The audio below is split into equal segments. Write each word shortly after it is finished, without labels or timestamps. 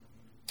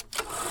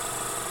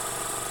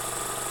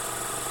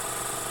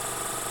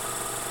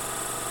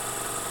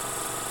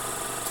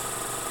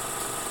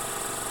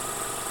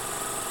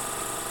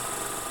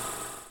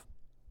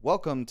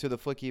Welcome to the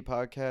Flicky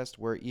Podcast,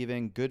 where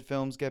even good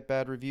films get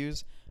bad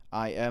reviews.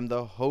 I am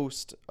the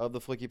host of the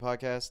Flicky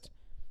Podcast,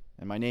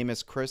 and my name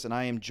is Chris, and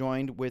I am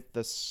joined with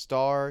the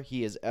star.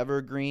 He is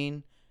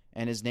evergreen,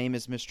 and his name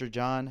is Mr.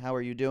 John. How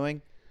are you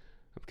doing?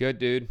 I'm good,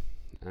 dude.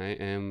 I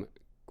am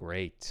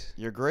great.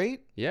 You're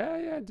great?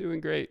 Yeah, doing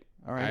great.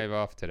 All right. I have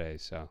off today,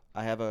 so.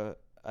 I have a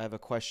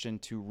question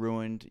to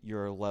ruin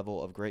your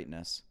level of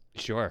greatness.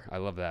 Sure, I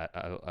love that.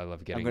 I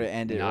love getting I'm gonna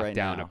end it knocked right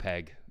down now. a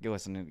peg.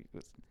 Listen.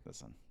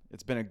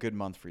 It's been a good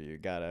month for you. We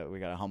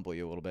gotta humble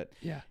you a little bit.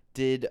 Yeah.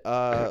 Did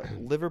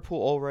Liverpool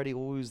already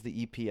lose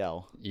the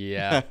EPL?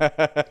 Yeah.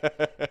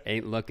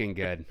 Ain't looking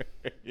good.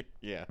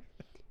 Yeah.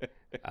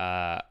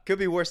 Could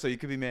be worse though. You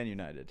could be Man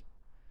United.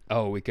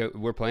 Oh,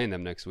 we're playing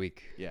them next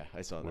week. Yeah,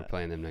 I saw that. We're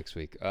playing them next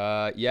week.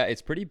 Yeah,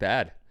 it's pretty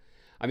bad.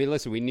 I mean,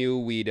 listen, we knew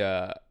we'd.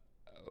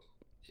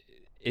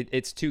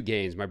 It's 2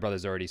 games. My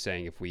brother's already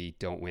saying if we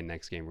don't win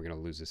next game, we're gonna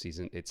lose the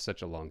season. It's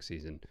such a long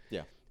season.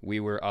 Yeah. We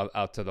were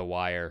out to the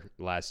wire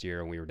last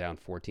year, and we were down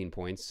 14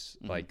 points,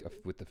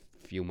 with a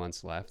few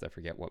months left. I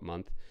forget what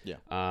month.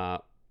 Yeah.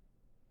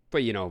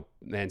 But,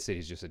 Man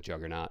City's just a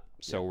juggernaut,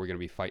 so we're going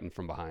to be fighting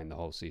from behind the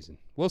whole season.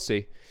 We'll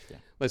see. Yeah.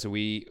 Listen,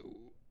 we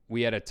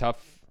had a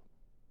tough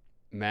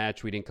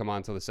match. We didn't come on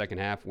until the second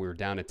half. We were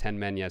down to 10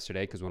 men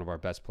yesterday because one of our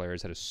best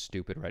players had a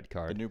stupid red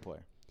card. The new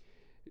player.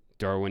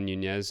 Darwin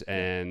Nunez,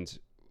 and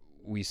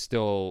we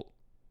still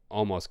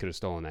almost could have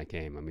stolen that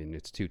game. I mean,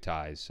 it's 2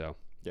 ties, so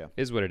it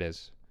is what it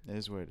is. It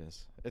is what it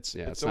is. It's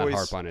not always...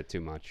 harp on it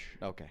too much.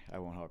 Okay, I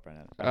won't harp on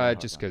it.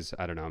 Just because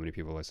I don't know how many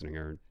people listening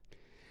are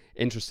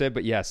interested,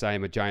 but yes, I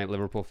am a giant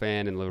Liverpool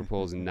fan, and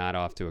Liverpool is not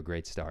off to a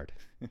great start.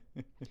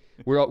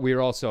 We're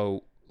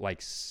also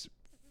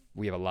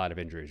we have a lot of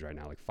injuries right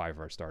now. Like 5 of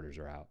our starters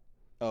are out.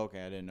 Oh,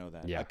 okay, I didn't know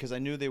that. Yeah, because I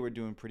knew they were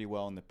doing pretty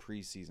well in the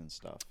preseason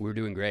stuff. We were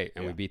doing great,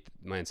 and we beat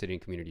Man City in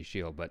Community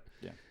Shield. But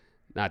yeah.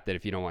 Not that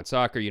if you don't want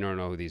soccer, you don't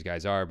know who these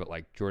guys are. But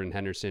like Jordan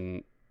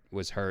Henderson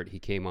was hurt. He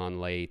came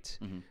on late.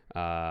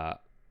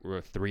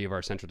 3 of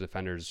our central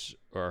defenders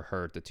are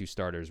hurt. The 2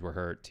 starters were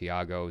hurt.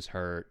 Thiago's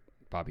hurt.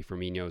 Bobby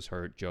Firmino's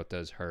hurt.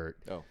 Jota's hurt.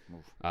 Oh,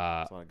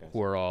 that's a lot of guys.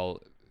 Who are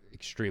all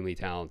extremely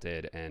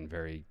talented and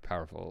very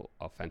powerful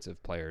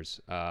offensive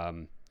players.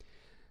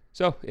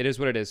 So it is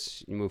what it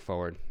is. You move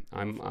forward.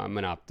 I'm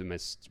an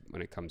optimist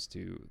when it comes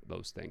to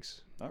those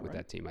things with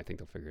that team. I think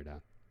they'll figure it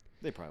out.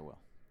 They probably will.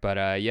 But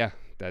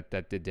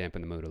that did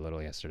dampen the mood a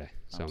little yesterday.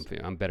 So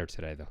I'm better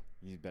today though.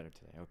 You're better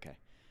today. Okay,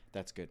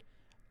 that's good.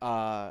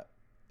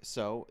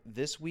 So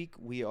this week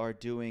we are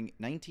doing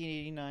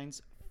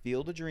 1989's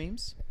Field of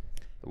Dreams.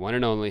 The one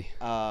and only.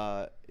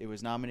 It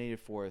was nominated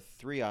for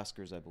 3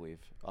 Oscars, I believe.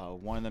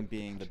 One of them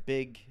being the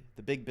big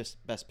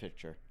best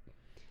picture.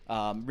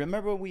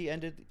 Remember we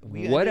ended.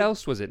 What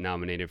else was it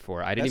nominated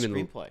for? I didn't best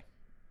even. Screenplay.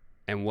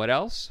 And what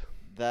else?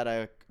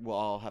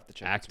 I'll have to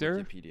check.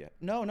 Actor? Wikipedia.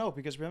 No,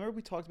 because remember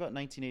we talked about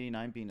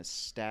 1989 being a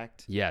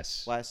stacked.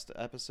 Yes. Last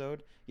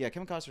episode. Yeah,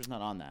 Kevin Costner's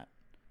not on that.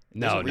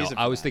 No.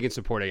 I was thinking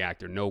supporting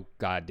actor. No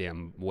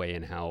goddamn way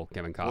in hell,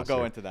 Kevin Costner. We'll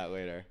go into that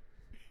later.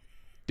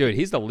 Dude,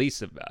 he's the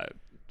least of.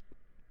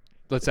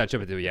 Let's not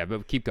jump into it yet,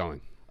 but keep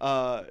going.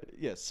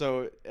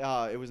 So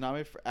it was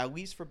nominated at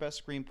least for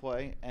best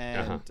screenplay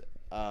and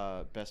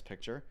best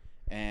picture,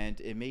 and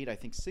it made I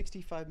think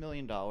 $65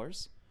 million. So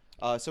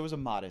it was a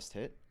modest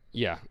hit.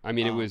 Yeah, I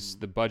mean it was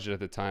the budget at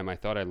the time. I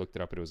thought I looked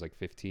it up. It was like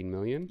 15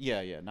 million.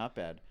 Yeah, not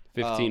bad.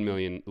 15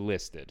 million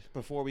listed.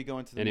 Before we go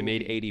into the and movie, it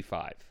made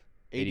 85.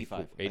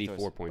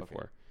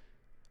 84.4.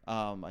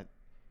 Okay.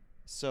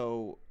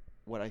 So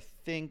what I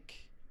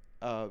think,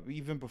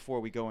 even before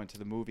we go into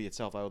the movie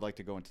itself, I would like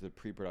to go into the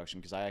pre-production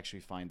because I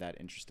actually find that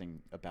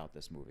interesting about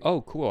this movie.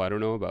 Oh, cool! I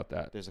don't know about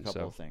that. There's a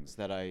couple of things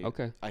that I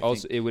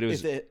also, think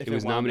it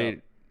was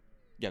nominated.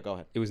 Yeah, go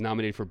ahead. It was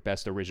nominated for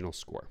best original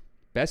score,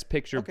 best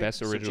picture,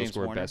 best original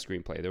score, Warner. best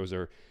screenplay. Those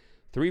are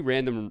 3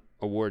 random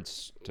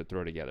awards to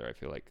throw together. I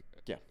feel like.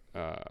 Yeah.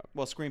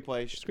 Well,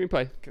 screenplay.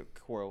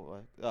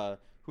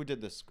 Who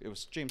did this? It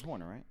was James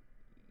Horner, right?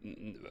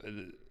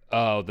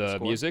 Oh, the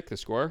music, the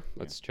score.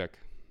 Let's check.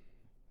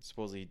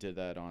 Supposedly he did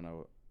that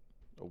on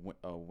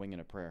a Wing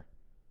and a Prayer.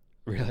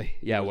 Really?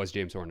 Yeah, it was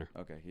James Horner.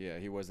 Okay, yeah,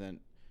 he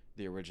wasn't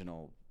the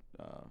original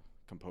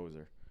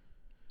composer.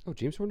 Oh,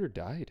 James Horner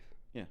died?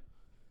 Yeah.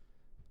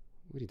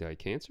 What, he died?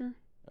 Cancer?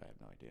 I have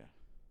no idea.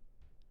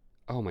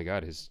 Oh my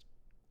God, his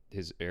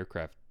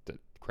aircraft that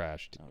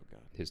crashed. Oh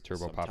God. His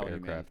turboprop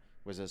aircraft.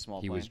 Was it a small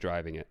plane? He was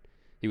driving it.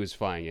 He was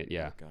flying it,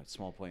 yeah. Oh God,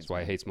 small planes. That's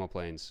why I hate small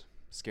planes.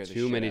 Scared the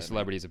Too shit many out of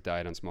celebrities have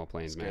died on small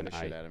planes, Scared man. the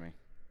shit out of me.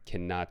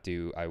 Cannot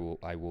do. I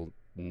will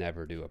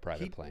never do a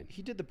private plane.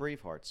 He did the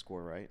Braveheart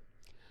score, right?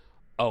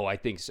 Oh, I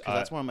think so.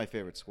 That's one of my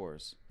favorite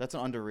scores. That's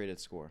an underrated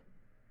score.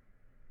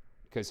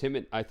 Because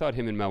I thought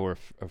him and Mel were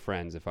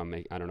friends. I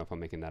don't know if I'm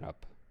making that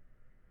up.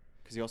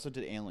 Because he also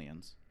did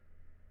Aliens.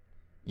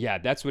 Yeah,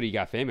 that's what he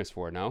got famous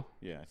for. No.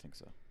 Yeah, I think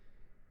so.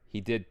 He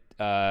did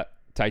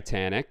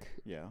Titanic.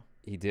 Yeah.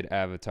 He did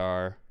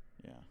Avatar.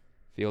 Yeah.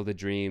 Field of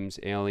Dreams,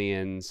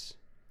 Aliens,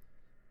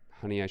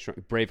 Honey I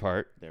Shrunk,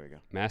 Braveheart. There we go.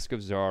 Mask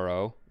of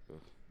Zorro,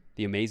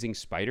 The Amazing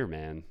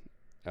Spider-Man,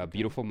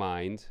 Beautiful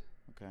Mind.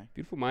 Okay.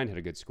 Beautiful Mind had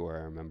a good score,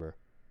 I remember.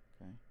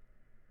 Okay.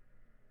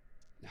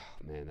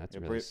 Oh, man, that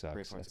really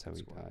sucks. That's how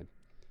he died.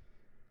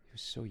 He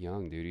was so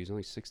young, dude. He was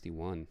only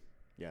 61.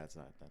 Yeah, that's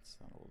not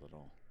old at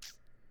all.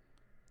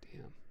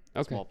 Damn.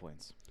 Okay. Small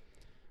points.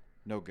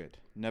 No good.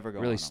 Never go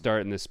Really on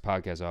starting this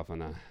podcast off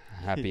on a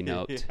happy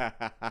note. Yeah.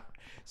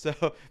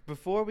 So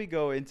before we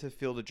go into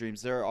Field of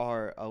Dreams, there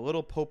are a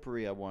little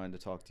potpourri I wanted to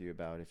talk to you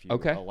about, if you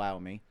allow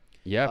me.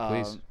 Yeah,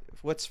 please.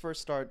 Let's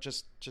first start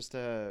just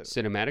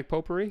Cinematic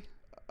potpourri?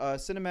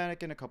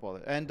 Cinematic and a couple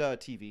other, and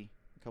TV,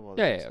 a couple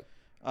other things.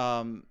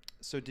 Yeah.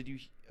 So did you?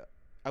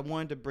 I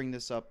wanted to bring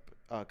this up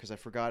because I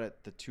forgot it.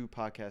 The 2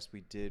 podcasts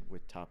we did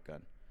with Top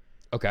Gun.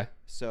 Okay.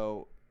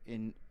 So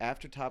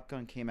after Top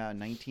Gun came out in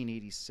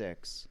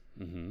 1986,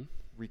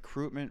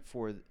 recruitment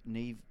for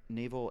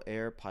naval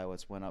air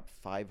pilots went up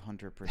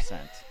 500%.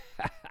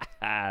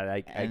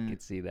 I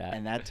could see that.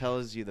 And that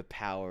tells you the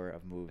power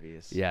of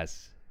movies.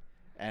 Yes.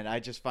 And I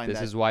just find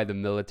this is why the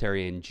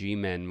military and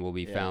G-men will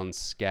be found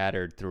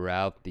scattered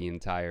throughout the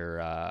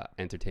entire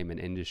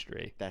entertainment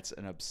industry. That's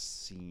an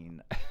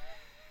obscene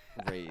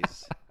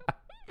raise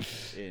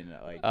in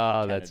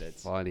candidates.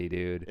 That's funny,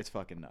 dude. It's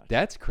fucking nuts.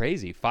 That's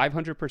crazy.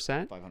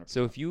 500%? 500%.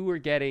 So if you were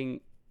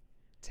getting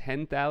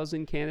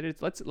 10,000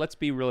 candidates, let's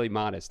be really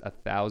modest.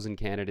 1,000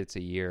 candidates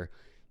a year,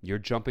 you're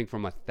jumping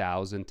from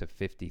 1,000 to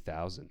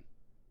 50,000,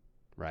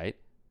 right?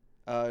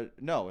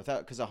 No,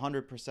 because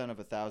 100% of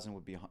 1,000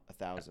 would be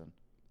 1,000.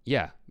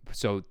 Yeah.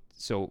 So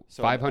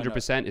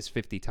 500% is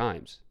 50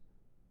 times.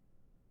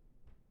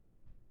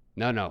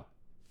 No.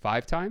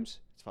 5 times?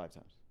 It's 5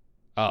 times.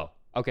 Oh,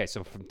 okay.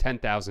 So from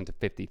 10,000 to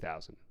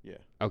 50,000. Yeah.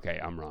 Okay,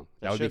 I'm wrong.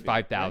 That would be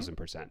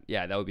 5,000%. Right?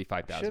 Yeah, that would be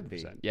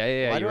 5,000%.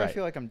 Yeah. Why do I right.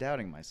 feel like I'm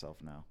doubting myself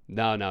now?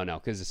 No.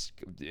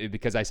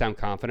 Because I sound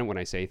confident when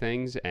I say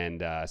things,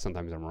 and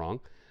sometimes I'm wrong.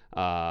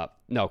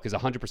 No, because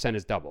 100%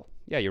 is double.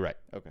 Yeah, you're right.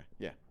 Okay.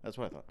 Yeah, that's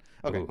what I thought.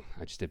 Okay. Ooh,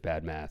 I just did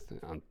bad math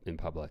in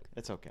public.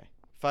 It's okay.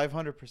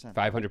 500%.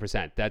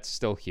 500%. That's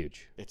still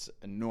huge. It's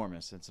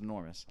enormous.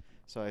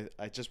 So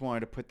I just wanted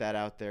to put that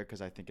out there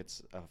because I think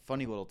it's a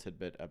funny little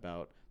tidbit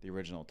about the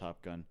original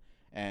Top Gun.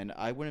 And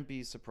I wouldn't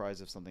be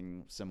surprised if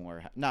something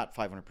similar, not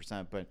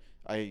 500%, but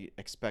I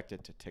expect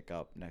it to tick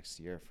up next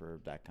year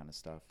for that kind of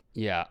stuff.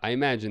 Yeah, I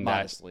imagine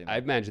Modestly, I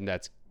imagine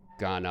that's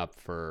gone up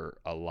for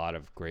a lot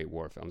of great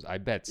war films. I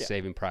bet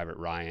Saving Private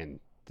Ryan,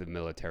 the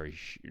military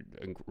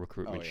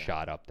recruitment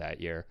shot up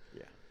that year.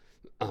 Yeah.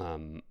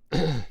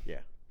 Yeah.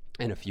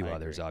 And a few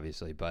others,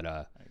 obviously, but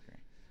I agree.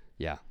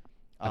 Yeah,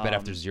 I bet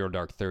after Zero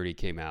Dark 30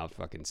 came out,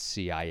 fucking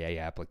CIA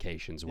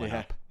applications went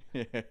up.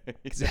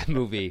 Because that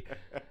movie,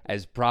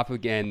 as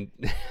propaganda,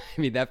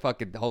 I mean, that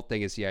fucking whole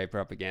thing is CIA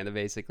propaganda,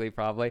 basically,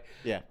 probably.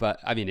 Yeah.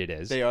 But I mean, it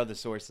is. They are the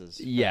sources.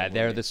 Yeah,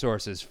 they're the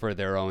sources for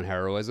their own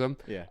heroism.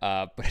 Yeah.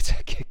 But it's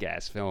a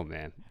kick-ass film,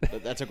 man.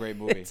 That's a great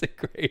movie. It's a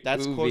great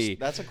movie.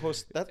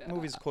 That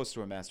movie's close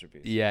to a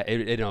masterpiece. Yeah,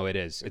 it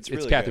is. It's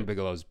really Catherine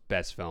Bigelow's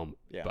best film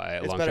by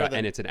a long shot,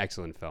 and it's an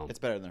excellent film. It's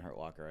better than Hurt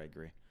Locker, I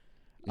agree.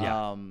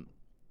 Yeah.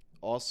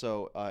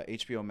 Also,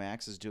 HBO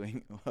Max is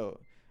doing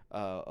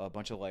a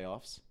bunch of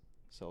layoffs.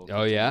 So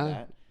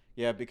yeah,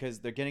 because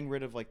they're getting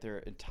rid of their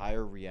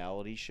entire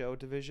reality show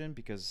division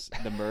because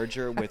the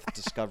merger with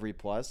Discovery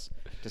Plus.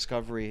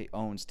 Discovery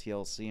owns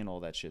TLC and all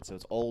that shit, so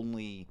it's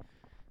only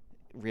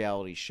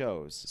reality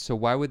shows. So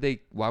why would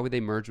they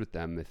merge with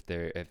them if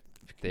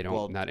they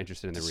don't not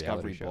interested in the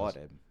Discovery reality shows? bought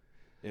it.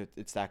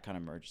 It's that kind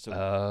of merge.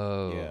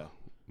 So yeah.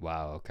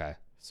 Wow. Okay.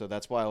 So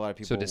that's why a lot of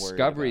people. So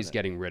Discovery's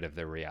getting rid of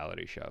their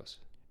reality shows.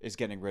 Is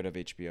getting rid of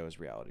HBO's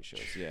reality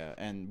shows, yeah,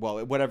 and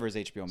whatever is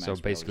HBO Max. So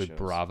basically,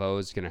 Bravo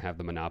is going to have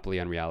the monopoly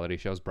on reality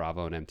shows.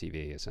 Bravo and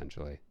MTV,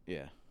 essentially.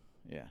 Yeah,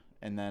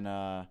 and then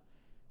but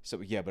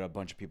a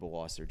bunch of people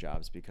lost their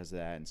jobs because of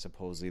that, and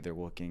supposedly they're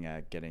looking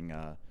at getting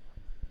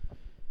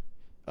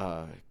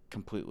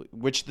completely,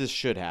 which this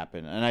should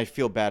happen, and I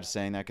feel bad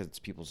saying that because it's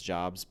people's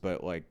jobs,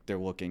 but they're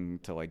looking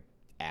to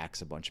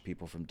axe a bunch of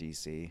people from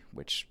DC,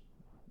 which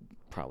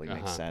probably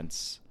makes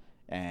sense,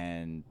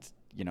 and.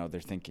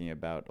 They're thinking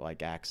about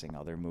axing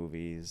other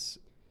movies.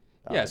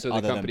 So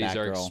the companies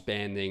are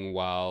expanding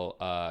while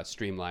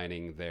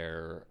streamlining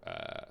their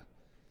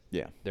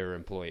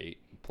employment.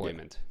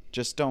 Yeah.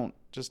 Just don't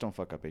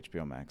fuck up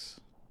HBO Max.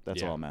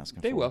 That's all I'm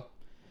asking. They will.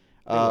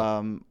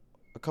 A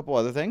couple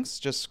other things.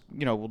 Just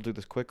we'll do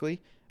this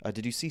quickly.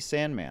 Did you see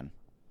Sandman?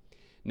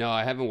 No,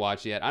 I haven't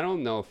watched yet. I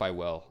don't know if I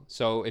will.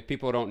 So if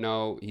people don't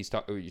know, you're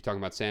talking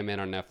about Sandman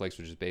on Netflix,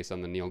 which is based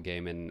on the Neil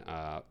Gaiman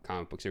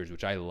comic book series,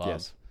 which I love.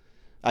 Yes.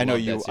 I know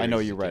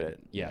you read it.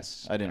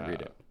 Yes. I didn't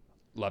read it.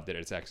 Loved it.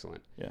 It's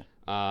excellent. Yeah.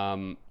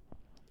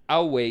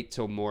 I'll wait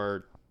till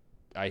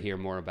I hear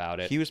more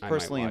about it. He was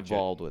personally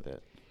involved with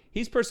it.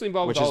 He's personally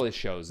involved with all his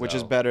shows, which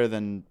is better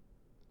than.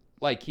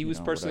 He was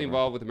personally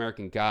involved with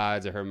American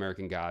Gods. I heard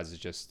American Gods is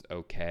just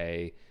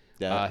okay.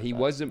 He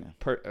wasn't,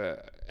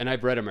 and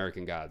I've read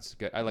American Gods.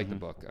 I like the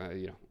book.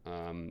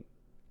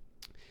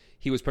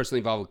 He was personally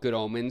involved with Good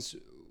Omens,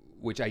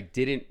 which I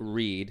didn't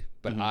read,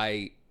 but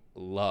I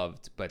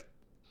loved. But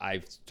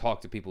I've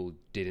talked to people who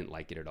didn't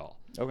like it at all.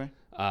 Okay.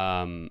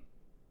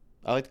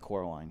 I liked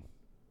Coraline.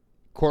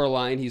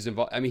 Coraline, he's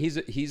involved. I mean,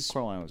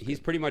 Coraline was he's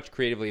good. pretty much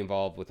creatively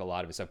involved with a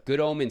lot of his stuff. Good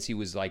Omens, he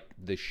was like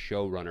the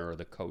showrunner or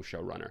the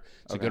co-showrunner.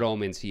 So Okay. Good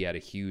Omens, he had a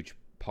huge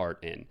part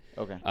in.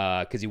 Okay.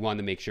 Because he wanted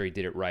to make sure he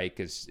did it right.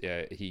 Because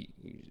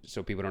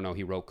so people don't know,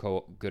 he wrote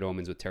Good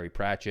Omens with Terry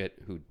Pratchett,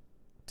 who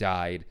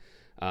died.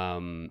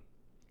 But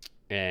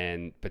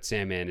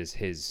Sandman is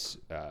it's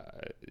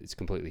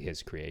completely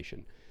his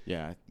creation.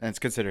 Yeah, and it's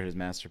considered his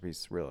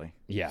masterpiece, really.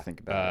 Yeah, if you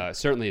think about it.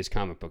 Certainly his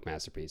comic book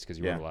masterpiece because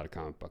he wrote Yeah. a lot of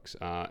comic books.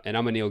 And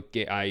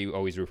I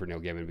always root for Neil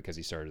Gaiman because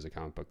he started as a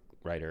comic book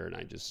writer, and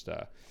I just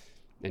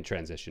and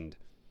transitioned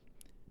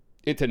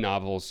into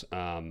novels.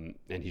 And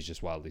he's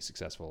just wildly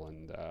successful.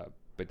 And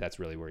but that's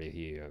really where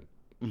he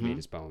made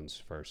his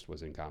bones first,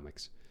 was in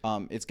comics.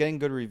 It's getting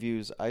good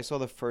reviews. I saw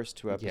the first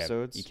 2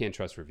 episodes. Yeah, you can't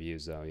trust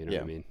reviews though. You know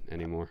what I mean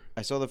anymore.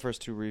 I saw the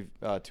first 2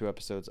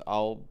 episodes.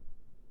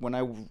 When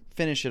I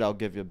finish it, I'll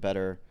give you a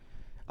better.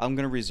 I'm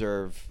gonna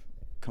reserve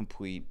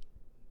complete,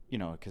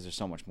 because there's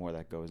so much more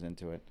that goes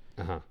into it.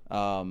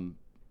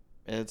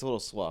 It's a little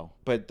slow,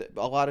 but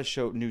a lot of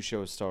new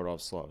shows start off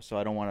slow, so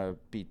I don't want to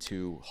be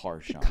too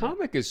harsh on it.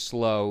 Comic is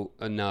slow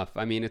enough.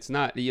 I mean, it's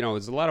not.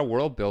 There's a lot of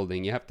world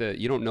building.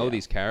 You don't know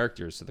these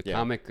characters, so the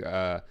comic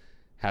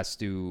has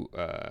to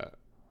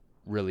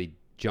really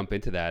jump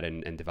into that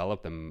and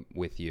develop them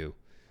with you.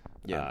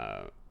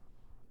 Yeah.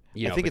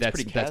 I think but it's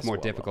pretty that's more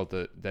casual,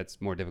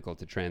 difficult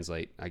to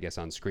translate, I guess,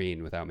 on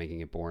screen without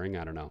making it boring.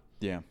 I don't know.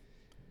 Yeah.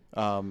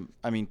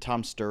 I mean,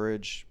 Tom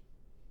Sturridge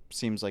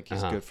seems like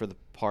he's good for the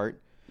part.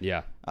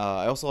 Yeah.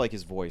 I also like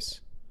his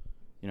voice.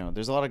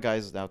 There's a lot of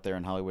guys out there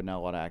in Hollywood now,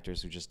 a lot of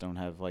actors who just don't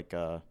have like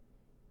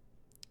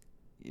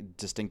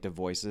distinctive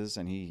voices,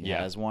 and he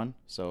has one.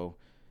 So,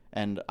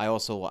 and I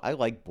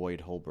like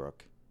Boyd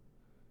Holbrook.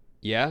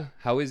 Yeah.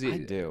 How is he? I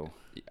do.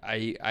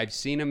 I've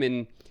seen him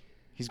in.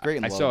 He's great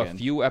in I Logan. saw a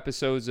few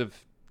episodes of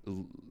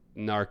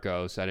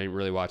Narcos. I didn't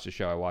really watch the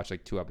show. I watched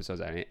like 2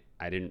 episodes. He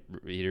didn't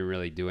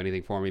really do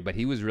anything for me, but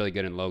he was really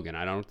good in Logan.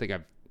 I'm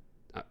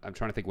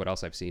trying to think what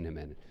else I've seen him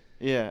in.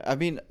 Yeah, I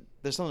mean,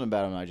 there's something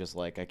about him I just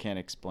like. I can't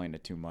explain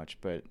it too much,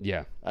 but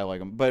yeah, I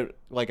like him. But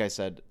like I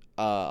said,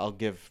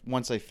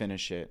 once I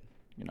finish it,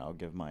 I'll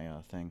give my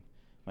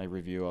my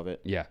review of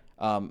it. Yeah.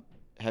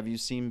 Have you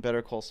seen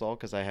Better Call Saul?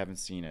 Because I haven't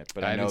seen it,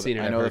 but I haven't seen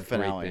it. I know I've the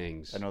heard finale. great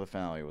things. I know the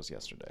finale was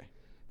yesterday.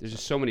 There's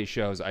just so many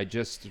shows. I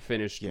just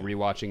finished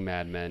rewatching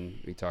Mad Men.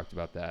 We talked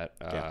about that.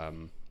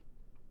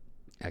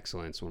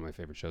 Excellent. It's one of my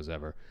favorite shows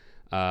ever.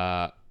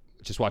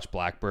 Just watched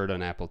Blackbird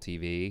on Apple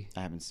TV.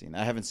 I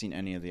haven't seen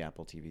any of the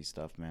Apple TV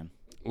stuff, man.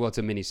 Well, it's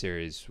a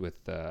miniseries with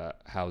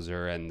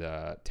Hauser and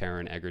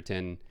Taron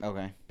Egerton.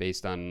 Okay.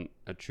 Based on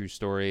a true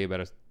story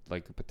about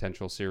a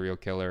potential serial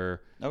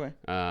killer. Okay.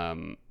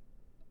 The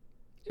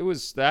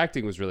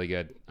acting was really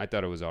good. I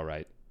thought it was all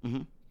right.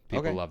 Mm-hmm.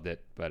 People loved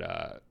it,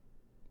 but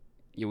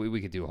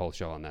we could do a whole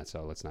show on that,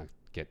 so let's not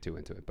get too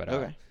into it. But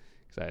okay,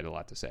 because I had a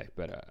lot to say,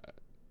 but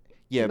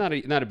yeah, not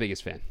a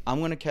biggest fan. I'm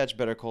gonna catch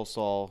Better Call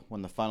Saul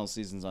when the final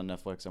season's on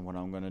Netflix, and what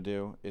I'm gonna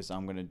do is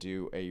I'm gonna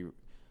do a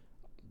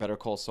Better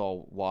Call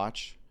Saul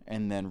watch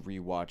and then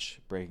rewatch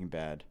Breaking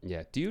Bad.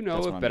 Yeah. Do you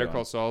know if Better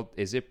Call Saul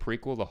is it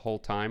prequel the whole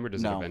time, or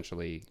does it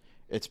eventually?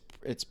 It's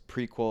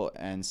prequel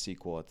and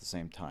sequel at the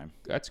same time.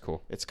 That's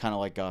cool. It's kind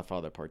of like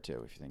Godfather Part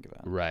 2, if you think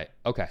about it. Right.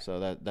 Okay.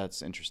 So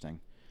that's interesting.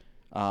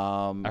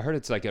 I heard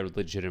it's like a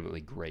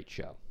legitimately great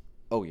show.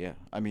 Oh yeah.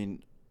 I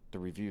mean, the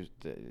reviews.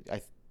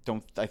 I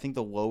think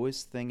the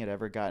lowest thing it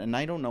ever got, and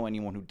I don't know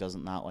anyone who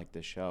doesn't not like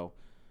this show.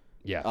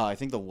 Yeah. I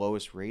think the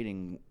lowest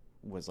rating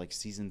was like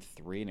season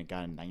 3, and it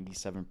got a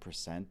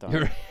 97%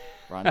 on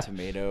Rotten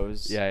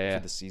Tomatoes for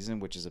the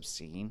season, which is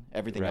obscene.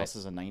 Everything else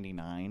is a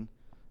 99.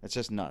 It's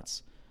just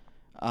nuts.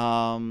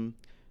 2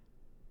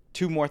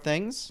 more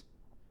things.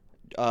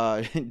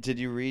 Did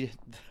you read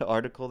the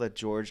article that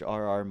George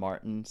R.R.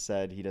 Martin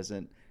said he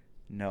doesn't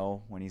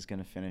know when he's going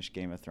to finish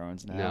Game of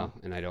Thrones now? No,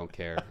 and I don't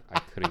care. I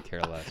couldn't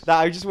care less. No,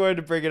 I just wanted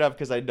to bring it up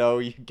because I know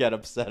you get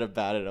upset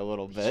about it a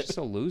little bit. He's just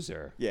a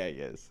loser. Yeah, he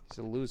is. He's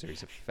a loser.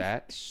 He's a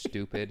fat,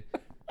 stupid,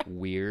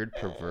 weird,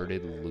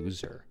 perverted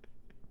loser.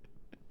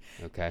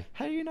 Okay?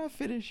 How do you not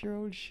finish your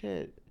own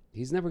shit?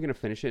 He's never going to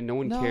finish it. No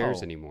one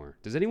cares anymore.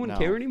 Does anyone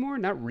care anymore?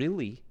 Not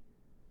really.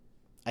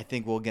 I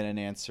think we'll get an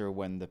answer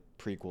when the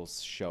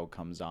prequel show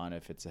comes on.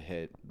 If it's a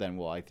hit,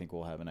 then I think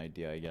we'll have an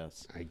idea, I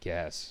guess. I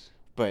guess.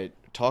 But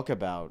talk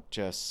about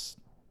just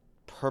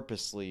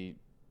purposely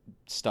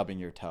stubbing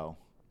your toe.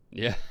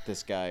 Yeah.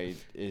 This guy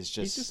is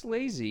just... He's just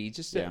lazy.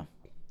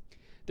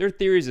 There are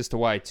theories as to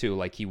why, too.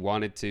 Like, he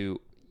wanted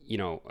to...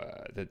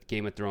 that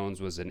Game of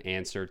Thrones was an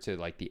answer to,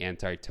 like, the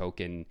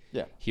anti-token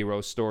hero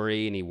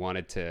story, and he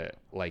wanted to,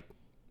 like...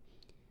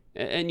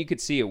 And you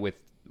could see it with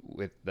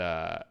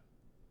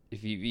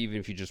if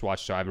you just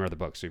watch the show. I haven't read the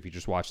book, so if you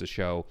just watch the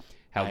show,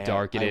 how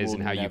dark it is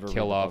and how you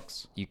kill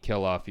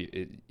off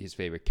his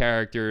favorite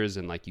characters,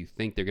 and like you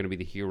think they're going to be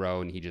the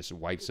hero, and he just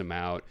wipes them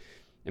out.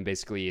 And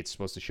basically, it's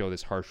supposed to show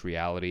this harsh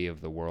reality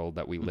of the world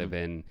that we live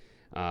in.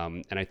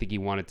 And I think he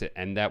wanted to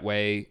end that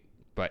way,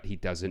 but he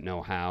doesn't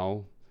know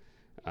how.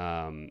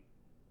 And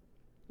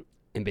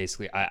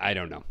basically, I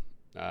don't know.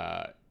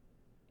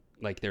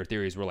 like their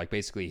theories were like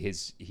basically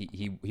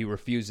he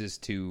refuses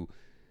to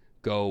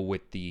go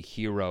with the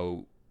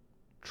hero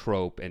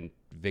trope and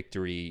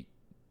victory,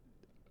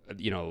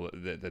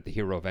 that the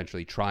hero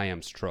eventually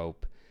triumphs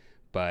trope,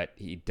 but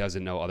he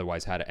doesn't know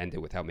otherwise how to end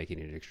it without making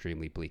it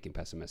extremely bleak and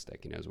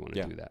pessimistic. He doesn't want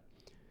to do that.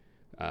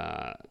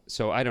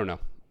 So I don't know.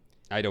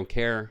 I don't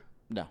care.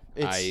 No.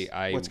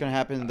 What's going to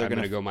happen? I'm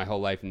going to go my whole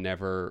life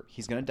never.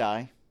 He's going to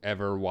die.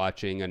 Ever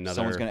watching another.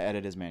 Someone's going to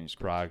edit his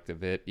manuscript. Product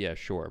of it. Yeah,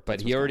 sure.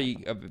 But we already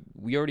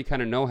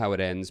kind of know how it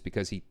ends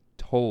because he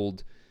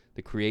told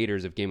the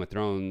creators of Game of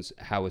Thrones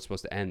how it's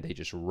supposed to end. They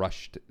just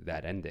rushed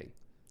that ending.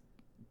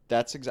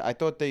 I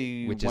thought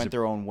they went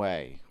their own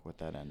way with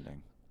that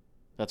ending.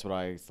 That's what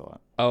I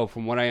thought. Oh,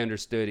 from what I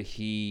understood,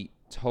 he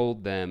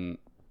told them.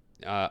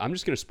 I'm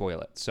just going to spoil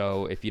it.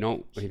 So if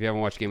you haven't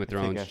watched Game of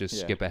Thrones,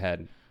 skip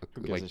ahead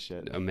like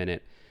a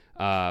minute.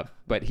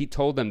 But he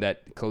told them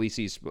that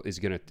Khaleesi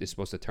is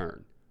supposed to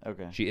turn.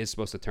 Okay. She is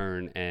supposed to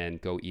turn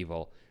and go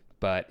evil,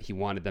 but he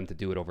wanted them to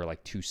do it over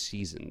like 2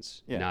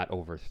 seasons, not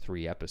over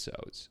 3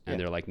 episodes. And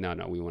they're like, no,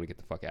 we want to get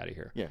the fuck out of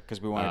here. Yeah,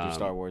 because we want to do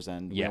Star Wars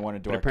and we want to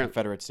do our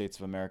Confederate States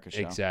of America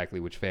show. Exactly,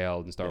 which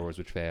failed, and Star Wars,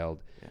 which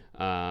failed.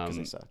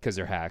 Because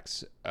they're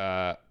hacks.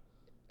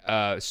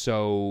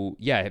 So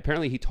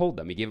apparently he told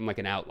them. He gave them like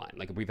an outline,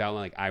 like a brief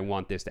outline, like I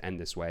want this to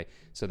end this way.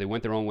 So they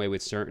went their own way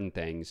with certain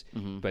things,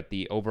 but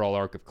the overall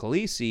arc of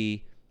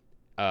Khaleesi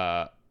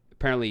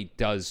apparently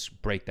does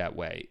break that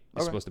way.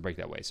 It's supposed to break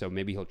that way. So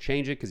maybe he'll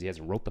change it because he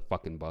hasn't wrote the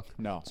fucking book.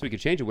 No. So he could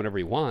change it whenever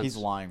he wants. He's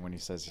lying when he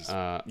says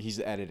he's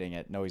editing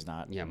it. No, he's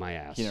not. Yeah, my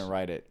ass. He didn't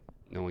write it.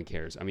 No one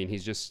cares. I mean,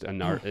 he's just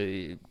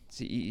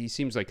he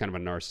seems like kind of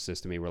a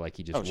narcissist to me, where like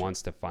he just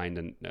wants to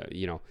find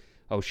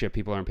oh shit,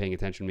 people aren't paying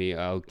attention to me.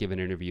 I'll give an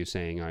interview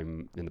saying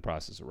I'm in the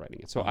process of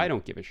writing it. So I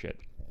don't give a shit.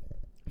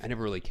 I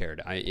never really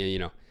cared. I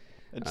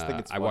just think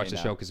it's funny. I watched the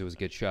show because it was a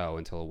good show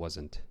until it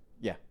wasn't.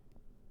 Yeah.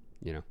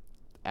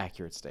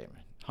 Accurate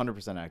statement.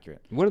 100%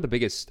 accurate. One of the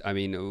biggest, one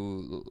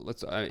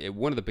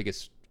of the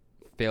biggest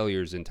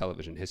failures in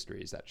television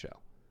history is that show.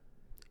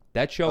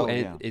 That show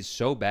is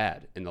so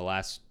bad in the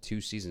last 2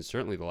 seasons,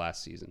 certainly the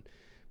last season.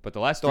 But the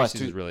last 3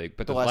 seasons really,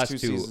 but the last 2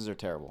 seasons are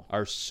terrible.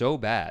 Are so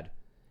bad.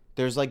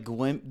 There's like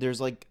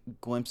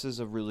glimpses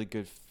of really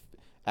good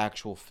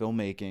actual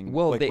filmmaking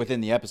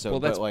within the episode,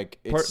 but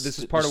this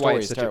is part of why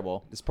it's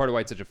terrible. This is part of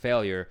why it's such a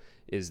failure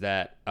is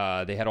that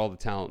they had all the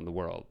talent in the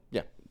world.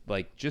 Yeah.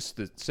 Like just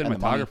the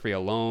cinematography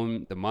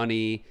alone, the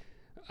money,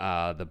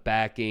 the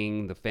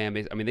backing, the fan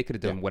base. I mean, they could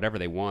have done whatever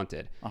they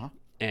wanted.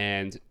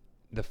 And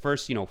the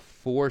first,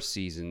 4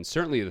 seasons,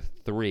 certainly the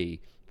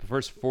 3, the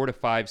first 4 to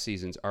 5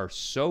 seasons are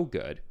so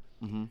good.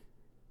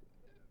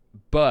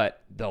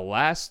 But the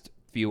last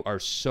few are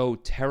so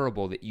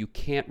terrible that you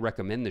can't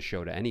recommend the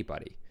show to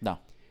anybody. No.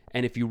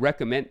 And if you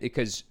recommend,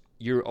 because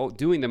you're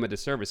doing them a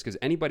disservice, because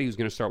anybody who's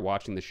going to start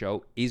watching the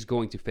show is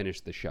going to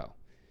finish the show.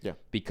 Yeah.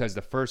 Because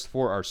the first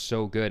 4 are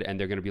so good, and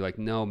they're going to be like,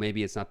 no,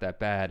 maybe it's not that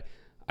bad.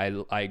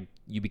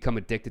 You become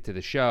addicted to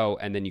the show,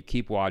 and then you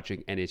keep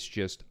watching, and it's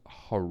just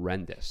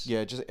horrendous. Yeah,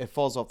 it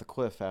falls off the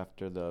cliff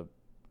after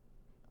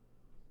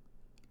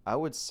I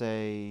would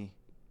say,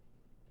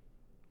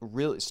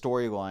 really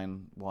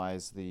storyline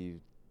wise, the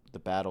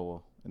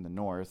battle in the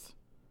north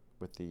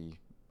with the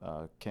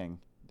king,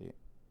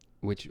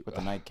 with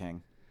the Night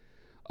King.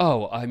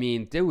 Oh, I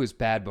mean, it was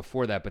bad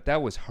before that, but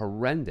that was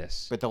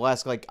horrendous. But the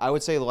last, I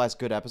would say the last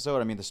good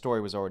episode, I mean, the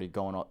story has already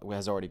gone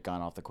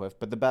off the cliff,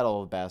 but the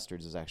Battle of the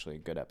Bastards is actually a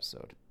good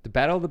episode. The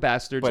Battle of the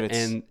Bastards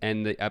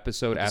and the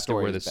episode after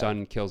where the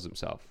son kills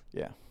himself.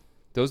 Yeah.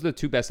 Those are the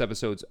 2 best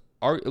episodes.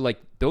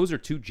 Those are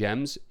 2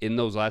 gems in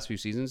those last few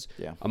seasons.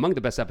 Yeah. Wamong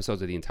the best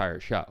episodes of the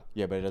entire show.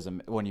 Yeah, but it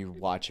doesn't when you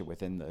watch it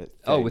within the thing.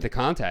 Oh, with the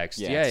context.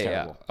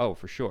 Yeah. Oh,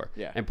 for sure.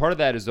 Yeah. And part of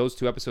that is those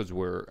 2 episodes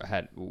were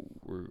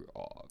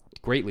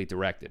greatly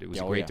directed. It was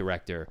a great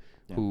director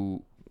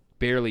who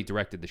barely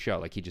directed the show.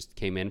 Like he just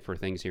came in for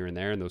things here and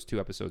there, and those 2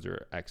 episodes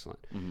are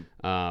excellent.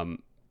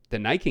 The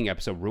Night King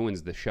episode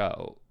ruins the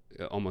show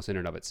almost in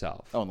and of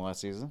itself. Oh, in the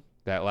last season?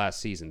 That last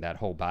season, that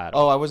whole battle.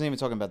 Oh, I wasn't even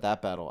talking about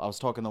that battle. I was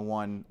talking the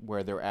one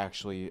where they're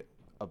actually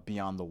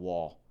beyond the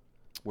wall.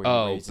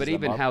 But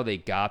even how they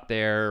got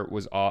there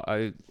was all.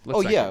 The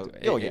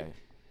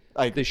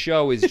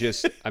show is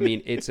just. I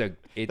mean,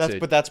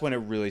 but that's when it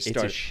really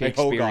started. It's a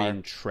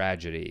Shakespearean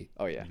tragedy.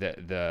 Oh yeah.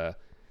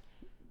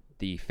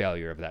 The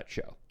failure of that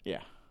show. Yeah.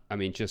 I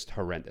mean, just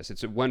horrendous.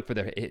 It's one for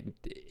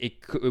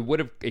it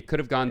could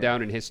have gone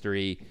down in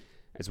history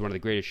as one of the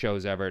greatest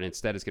shows ever, and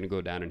instead it's going to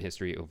go down in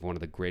history of one of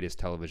the greatest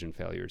television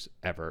failures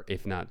ever,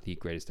 if not the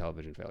greatest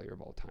television failure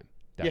of all time.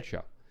 That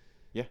show.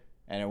 Yeah,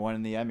 and it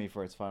won the Emmy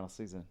for its final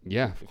season.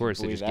 Yeah, of course,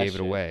 they just gave it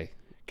away.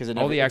 Because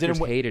all the actors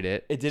hated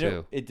it. It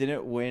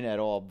didn't win at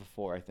all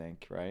before, I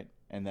think, right?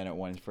 And then it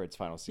won for its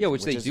final season. Yeah,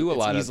 which they do a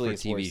lot of for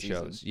TV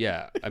shows.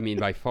 Yeah, I mean,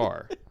 by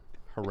far,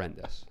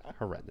 horrendous.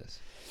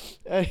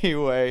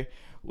 Anyway,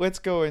 let's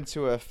go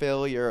into a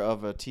failure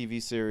of a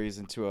TV series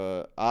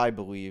into I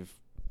believe,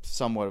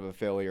 somewhat of a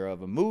failure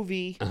of a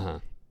movie,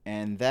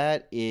 and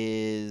that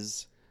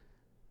is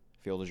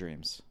Field of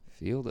Dreams.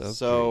 Field of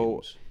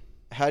So, Dreams.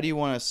 how do you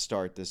want to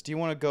start this? Do you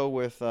want to go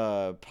with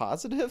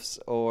positives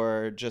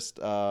or just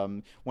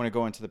want to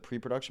go into the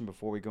pre-production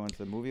before we go into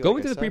the movie? Go like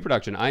into I the said?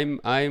 pre-production.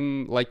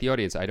 I'm like the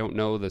audience. I don't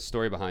know the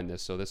story behind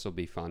this, so this will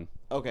be fun.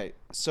 Okay,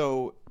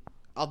 so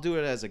I'll do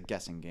it as a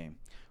guessing game.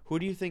 Who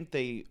do you think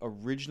they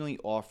originally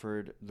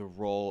offered the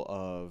role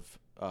of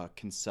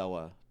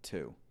Kinsella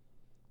to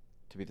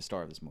be the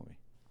star of this movie?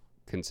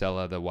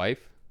 Kinsella, the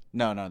wife.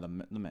 No, the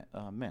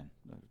man,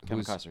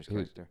 Kevin Costner's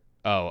character.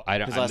 Oh, I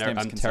don't. His last name's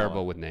I'm Kinsella.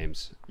 terrible with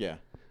names. Yeah,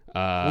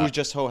 Uh, who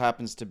just so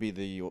happens to be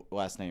the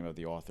last name of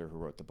the author who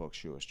wrote the book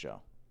Shoeless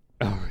Joe.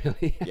 Oh,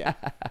 really? Yeah.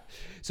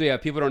 So yeah,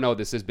 people don't know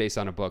this is based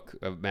on a book,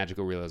 a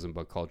magical realism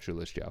book called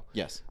Shoeless Joe.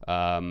 Yes.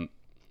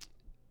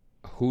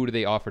 Who do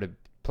they offer to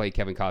play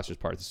Kevin Costner's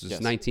part? This was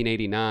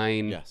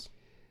 1989. Yes.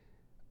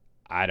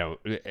 I don't,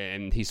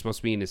 and he's supposed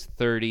to be in his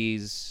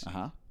 30s.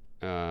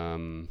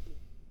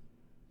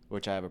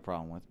 Which I have a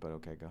problem with, but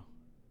okay, go.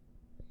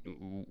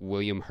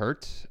 William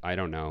Hurt? I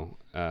don't know.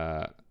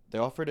 They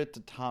offered it to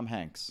Tom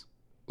Hanks.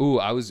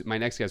 My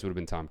next guess would have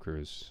been Tom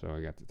Cruise, so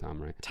I got the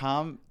Tom right.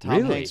 Tom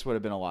Really? Hanks would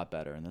have been a lot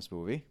better in this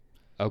movie.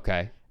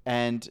 Okay.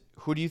 And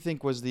who do you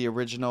think was the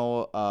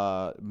original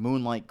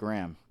Moonlight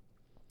Graham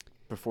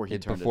before he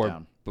turned it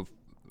down?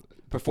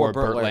 Before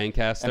Burt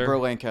Lancaster. And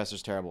Burt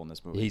Lancaster's terrible in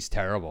this movie. He's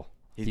terrible.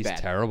 He's bad.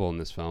 terrible in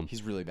this film.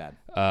 He's really bad.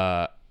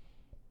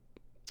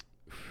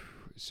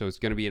 So it's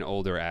going to be an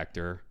older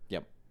actor.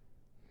 Yep.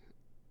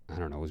 I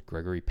don't know. Was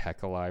Gregory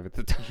Peck alive at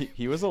the time?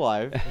 He was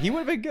alive. He would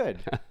have been good.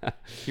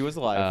 He was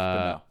alive,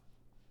 but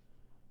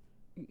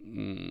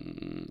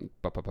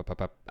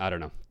no. I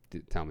don't know.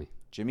 Tell me.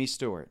 Jimmy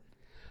Stewart.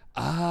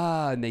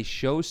 And they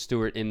show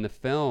Stewart in the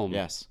film.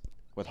 Yes.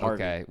 With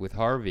Harvey. Okay, with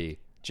Harvey.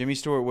 Jimmy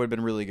Stewart would have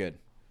been really good.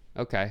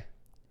 Okay.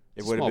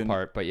 It would would have been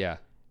part, but yeah.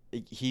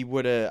 He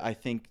would have, I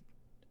think,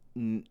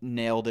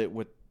 nailed it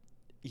with.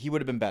 He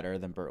would have been better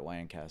than Burt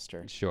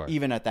Lancaster. Sure.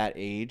 Even at that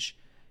age,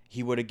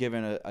 he would have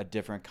given a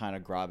different kind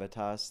of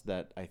gravitas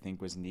that I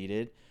think was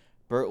needed.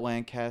 Burt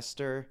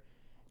Lancaster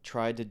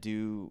tried to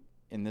do,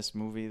 in this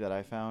movie that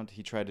I found,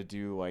 he tried to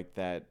do like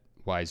that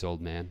wise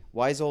old man,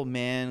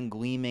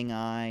 gleaming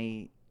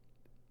eye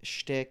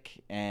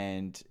shtick,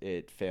 and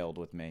it failed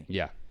with me.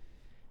 Yeah.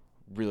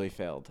 Really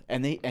failed.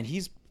 And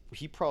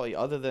he probably,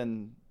 other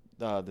than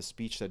the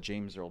speech that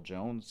James Earl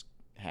Jones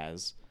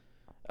has,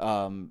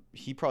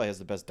 he probably has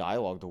the best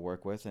dialogue to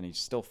work with, and he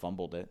still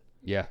fumbled it.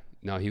 Yeah.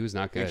 No, he was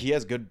not good. He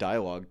has good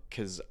dialogue,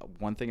 because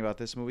one thing about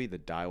this movie, the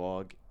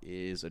dialogue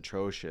is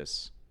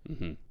atrocious.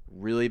 Mm-hmm.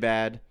 Really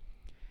bad.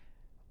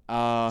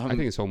 I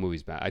think this whole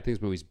movie's bad. I think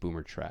this movie's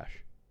boomer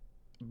trash.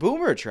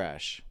 Boomer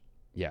trash.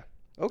 Yeah.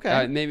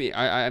 Okay. Maybe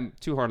I'm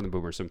too hard on the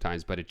boomer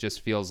sometimes, but it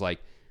just feels like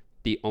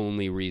the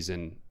only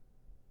reason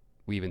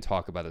we even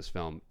talk about this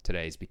film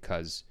today is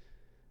because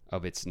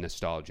of its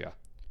nostalgia.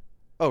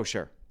 Oh,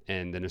 sure.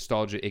 And the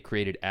nostalgia it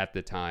created at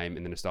the time,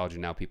 and the nostalgia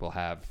now people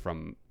have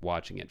from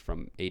watching it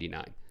from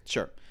 '89.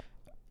 Sure.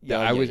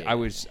 Yeah, I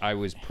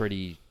was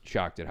pretty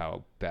shocked at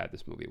how bad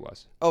this movie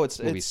was. Oh,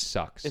 this movie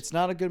sucks. It's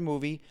not a good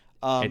movie.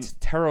 It's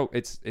terrible.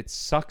 It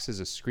sucks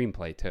as a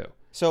screenplay too.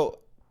 So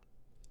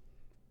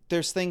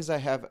there's things I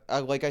have,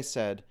 like I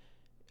said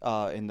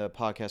in the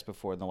podcast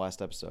before, in the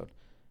last episode,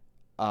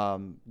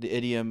 the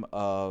idiom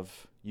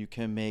of you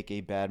can make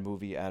a bad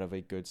movie out of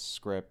a good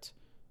script,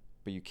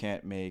 but you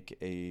can't make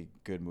a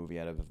good movie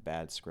out of a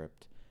bad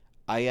script.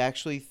 I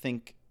actually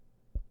think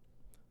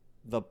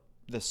the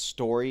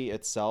story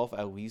itself,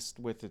 at least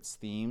with its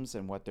themes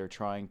and what they're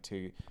trying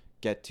to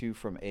get to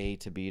from A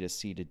to B to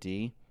C to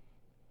D,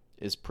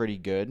 is pretty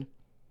good.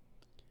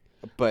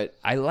 But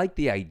I like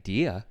the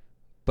idea,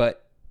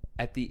 but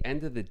at the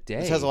end of the day,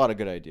 it has a lot of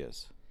good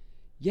ideas.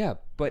 Yeah,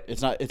 but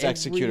it's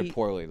executed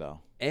poorly though.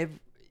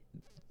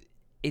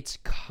 It's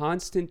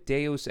constant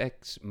Deus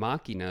ex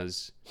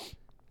machinas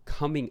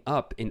coming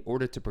up in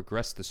order to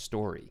progress the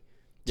story.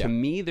 Yeah. To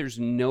me, there's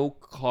no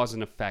cause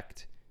and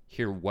effect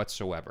here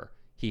whatsoever.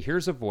 He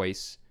hears a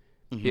voice.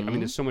 Mm-hmm. I mean,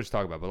 there's so much to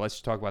talk about, but let's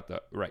just talk about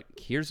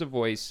here's a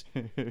voice,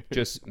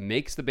 just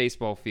makes the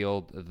baseball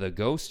field. The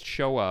ghosts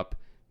show up.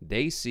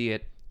 They see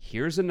it.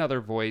 Here's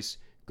another voice,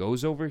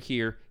 goes over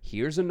here.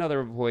 Here's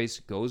another voice,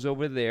 goes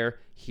over there.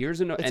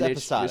 Here's another. It's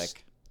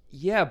episodic.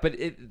 Yeah, but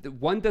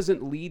one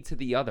doesn't lead to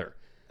the other.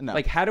 No.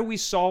 Like, how do we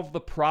solve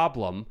the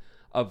problem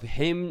of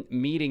him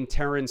meeting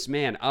Terrence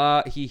Mann?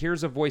 He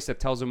hears a voice that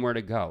tells him where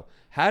to go.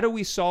 How do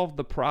we solve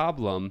the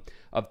problem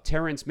of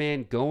Terrence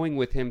Mann going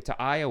with him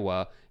to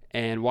Iowa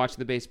and watching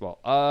the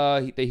baseball?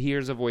 He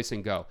hears a voice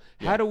and go.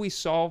 Yeah. How do we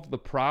solve the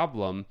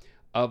problem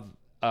of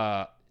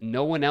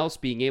no one else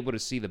being able to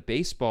see the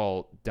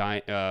baseball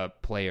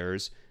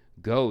players,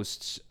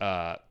 ghosts,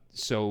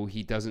 so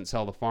he doesn't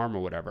sell the farm or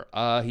whatever?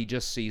 He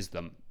just sees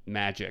them.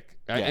 Magic.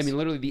 Yes. I mean,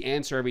 literally the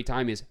answer every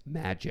time is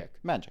magic.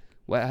 Magic.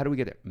 Well, how do we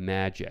get there?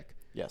 Magic.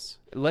 Yes.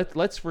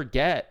 Let's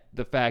forget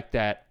the fact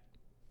that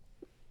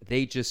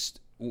they just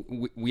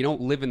we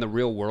don't live in the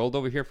real world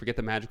over here. Forget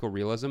the magical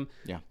realism.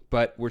 Yeah.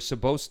 But we're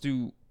supposed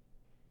to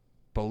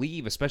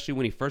believe, especially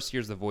when he first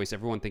hears the voice,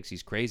 everyone thinks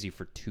he's crazy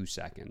for 2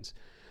 seconds.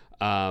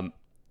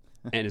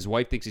 and his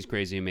wife thinks he's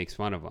crazy and makes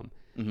fun of him.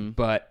 Mm-hmm.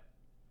 But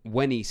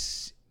when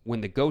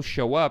the ghosts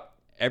show up,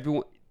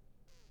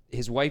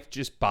 his wife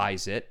just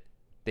buys it.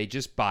 They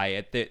just buy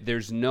it.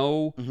 There's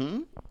no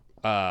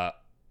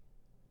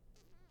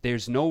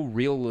there's no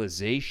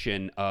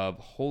realization of,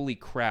 holy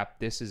crap,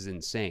 this is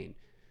insane.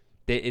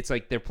 It's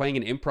like they're playing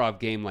an improv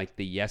game, like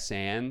the yes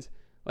and,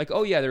 like,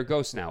 oh yeah, they're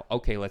ghosts now.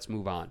 Okay, let's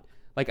move on.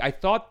 Like, I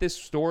thought this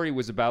story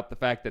was about the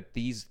fact that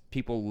these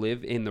people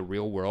live in the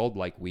real world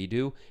like we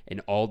do, and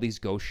all these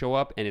ghosts show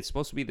up, and it's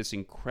supposed to be this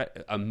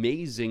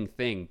amazing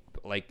thing,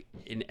 like,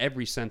 in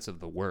every sense of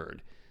the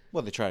word.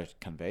 Well, they try to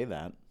convey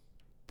that.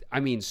 I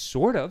mean,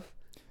 sort of.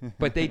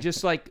 But they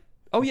just like,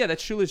 oh yeah,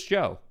 that's Shoeless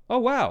Joe. Oh,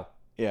 wow.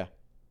 Yeah.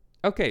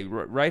 Okay,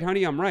 right,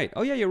 honey? I'm right.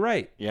 Oh yeah, you're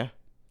right. Yeah.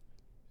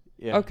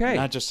 Yeah. Okay.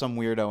 Not just some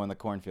weirdo in the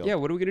cornfield. Yeah,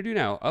 what are we going to do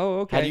now? Oh,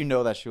 okay. How do you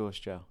know that's Shoeless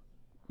Joe?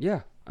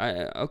 Yeah.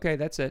 Okay,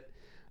 that's it.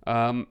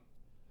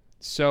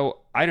 So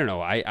I don't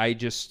know. I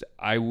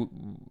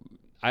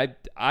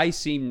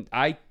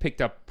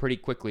picked up pretty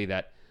quickly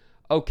that,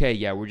 okay,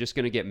 yeah, we're just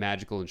going to get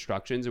magical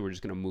instructions and we're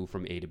just going to move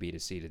from A to B to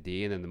C to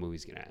D, and then the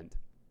movie's going to end.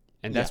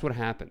 And that's what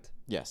happened.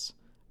 Yes.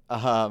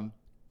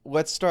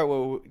 Let's start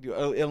with,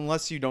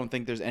 unless you don't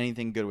think there's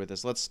anything good with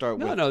this, let's start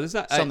with there's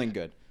not something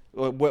good.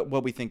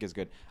 What we think is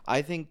good.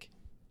 I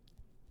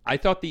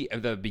thought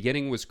the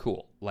beginning was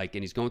cool. Like,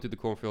 and he's going through the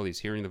cornfield, he's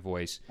hearing the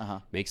voice,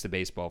 makes the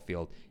baseball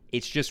field.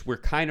 It's just we're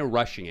kind of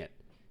rushing it.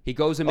 He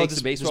goes and makes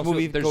the baseball field.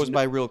 This movie goes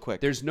by real quick.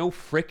 There's no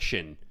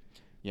friction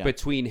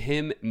between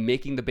him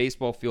making the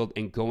baseball field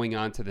and going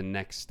on to the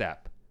next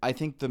step. I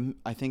think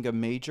a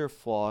major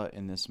flaw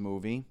in this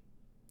movie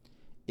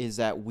is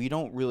that we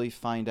don't really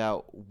find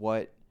out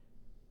what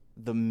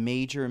the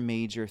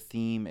major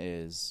theme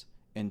is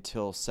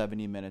until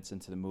 70 minutes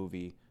into the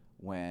movie,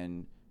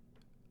 when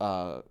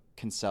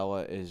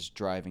Kinsella is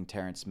driving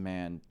Terrence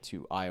Mann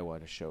to Iowa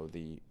to show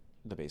the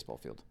baseball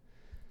field.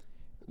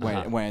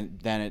 When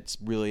then it's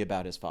really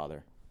about his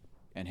father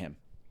and him.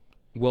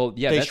 Well,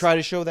 yeah, they try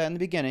to show that in the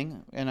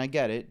beginning, and I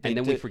get it. And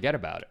then we forget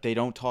about it. They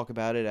don't talk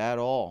about it at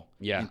all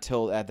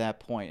until at that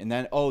point. And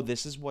then,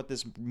 this is what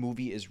this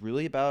movie is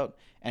really about,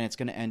 and it's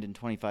going to end in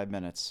 25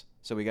 minutes,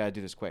 so we got to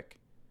do this quick.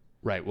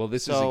 Right. Well,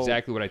 this is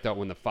exactly what I thought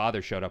when the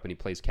father showed up and he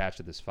plays catch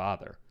with his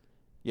father.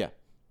 Yeah.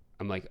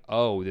 I'm like,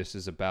 this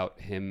is about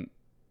him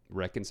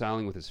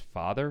reconciling with his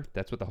father?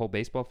 That's what the whole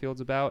baseball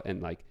field's about?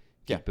 And, like,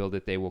 build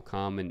it, they will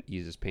come, and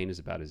ease his pain is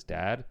about his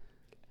dad?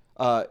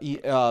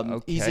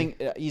 Easing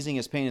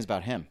his pain is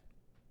about him.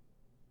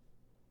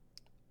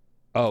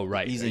 Oh,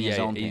 right. Easing his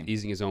own pain.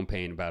 Easing his own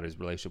pain about his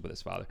relationship with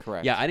his father.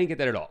 Correct. Yeah, I didn't get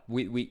that at all.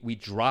 We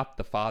dropped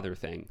the father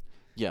thing.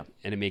 Yeah.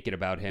 And to make it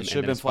about him, and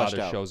then his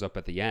father shows up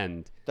at the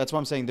end. That's what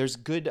I'm saying. There's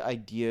good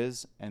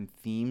ideas and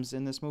themes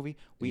in this movie.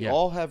 We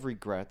all have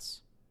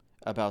regrets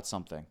about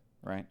something,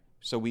 right?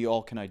 So we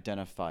all can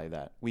identify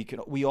that.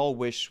 We all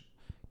wish,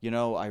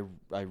 I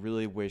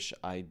really wish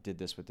I did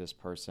this with this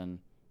person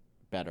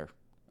better.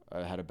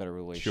 I had a better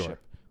relationship. Sure.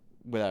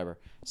 Whatever.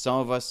 Some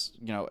of us,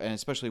 and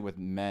especially with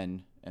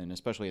men, and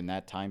especially in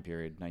that time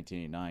period,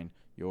 1989,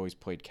 you always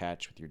played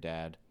catch with your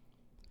dad.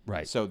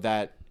 Right. So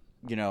that,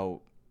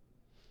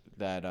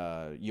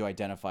 that you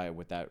identify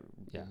with that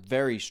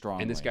very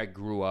strongly. And this guy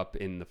grew up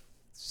in the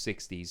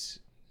 60s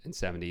and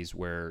 70s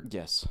where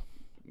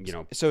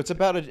so it's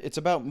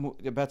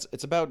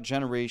about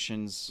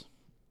generations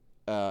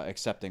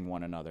accepting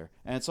one another,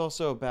 and it's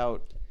also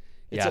about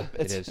it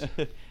is.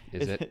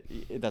 Is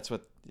it? That's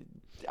what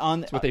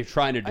they're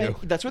trying to do.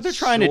 That's what they're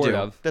trying to do.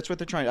 Of. That's what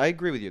they're trying. I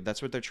agree with you.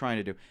 That's what they're trying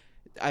to do.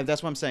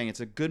 That's what I'm saying. It's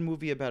a good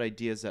movie about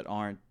ideas that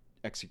aren't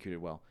executed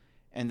well.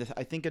 And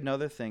I think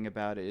another thing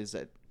about it is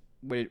that,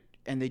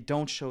 and they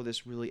don't show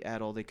this really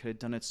at all, they could have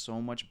done it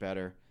so much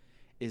better,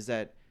 is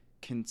that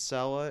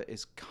Kinsella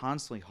is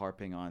constantly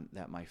harping on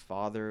that my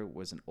father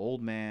was an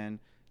old man,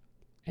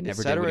 and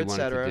never did what he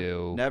wanted to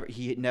do.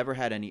 He never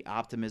had any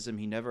optimism.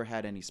 He never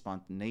had any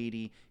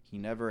spontaneity. He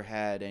never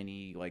had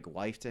any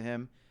life to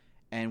him.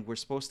 And we're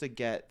supposed to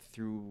get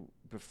through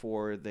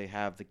before they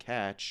have the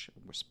catch.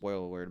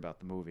 Spoiler alert about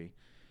the movie.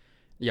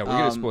 Yeah, we're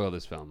gonna spoil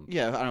this film.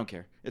 Yeah, I don't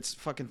care. It's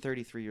fucking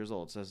 33 years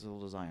old. It's as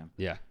old as I am.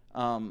 Yeah.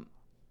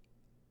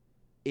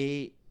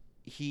 He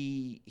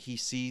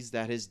sees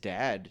that his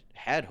dad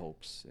had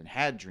hopes and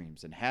had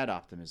dreams and had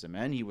optimism,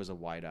 and he was a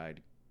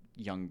wide-eyed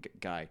young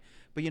guy.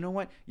 But you know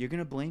what? You're going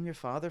to blame your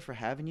father for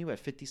having you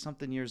at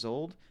 50-something years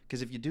old?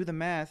 Because if you do the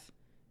math,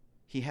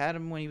 he had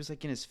him when he was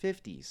in his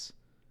 50s.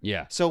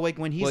 Yeah. So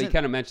when he's... Well, he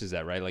kind of mentions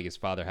that, right? Like his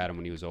father had him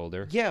when he was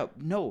older. Yeah,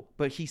 no,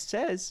 but he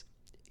says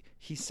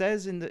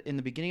in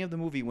the beginning of the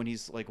movie when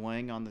he's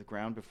laying on the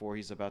ground before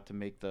he's about to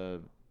make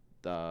the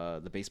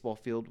baseball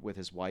field with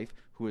his wife,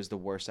 who is the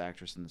worst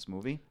actress in this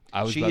movie.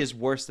 She is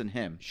worse than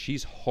him.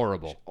 She's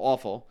horrible. She's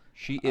awful.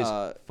 She is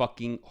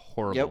fucking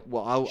horrible. Yep.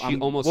 Well, she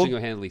almost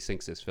single-handedly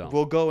sinks this film.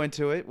 We'll go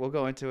into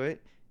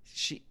it.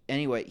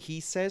 Anyway,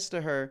 he says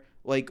to her,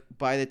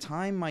 by the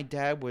time my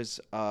dad was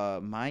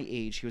my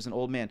age, he was an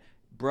old man.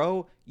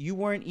 Bro, you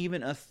weren't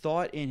even a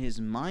thought in his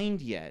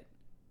mind yet.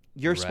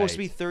 You're supposed to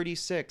be Right.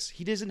 36.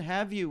 He doesn't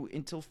have you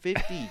until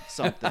 50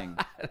 something.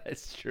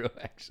 That's true,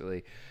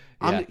 actually.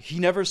 Yeah. He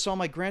never saw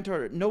my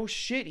granddaughter. No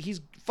shit.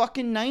 He's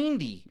fucking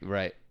 90.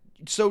 Right.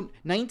 So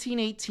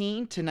 1918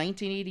 to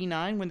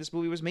 1989, when this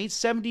movie was made,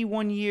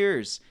 71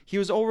 years. He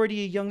was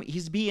already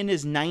he's be in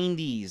his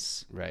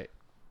 90s. Right.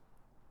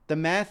 The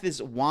math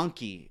is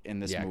wonky in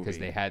this movie. Because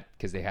they had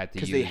to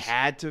use they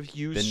had to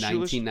use the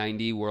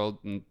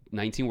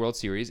 1990 World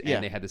Series, and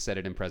Yeah. they had to set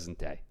it in present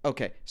day.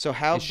 Okay, so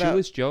how Is about?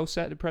 Shoeless Joe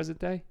set in present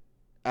day?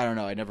 I don't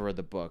know. I never read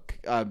the book.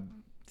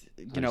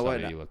 You know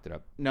what? You looked it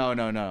up.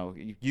 No.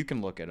 You can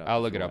look it up. I'll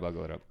if look you it up. want.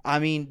 I'll go it up. I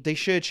mean, they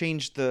should have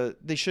changed the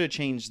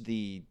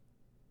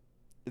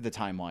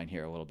timeline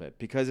here a little bit,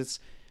 because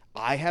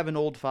I have an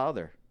old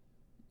father.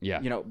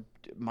 Yeah. You know,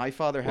 my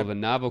father had. Well,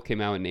 the novel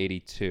came out in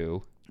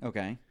 82.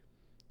 Okay.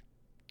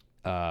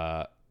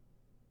 I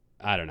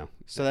don't know.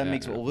 So that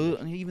makes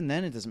even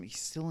then it doesn't. He's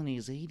still in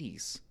his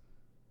 80s.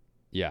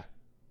 Yeah.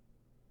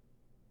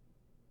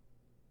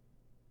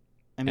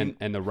 I mean,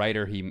 And the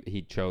writer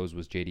he chose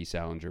was J.D.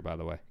 Salinger, by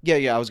the way.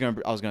 yeah. I was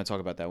gonna talk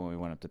about that when we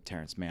went up to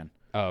Terrence Mann.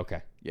 Oh,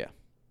 okay. Yeah.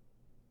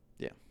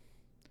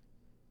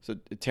 So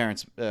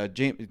Terrence,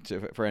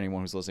 for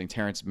anyone who's listening,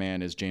 Terrence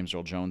Mann is James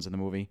Earl Jones in the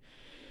movie,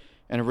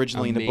 and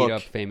originally in the book,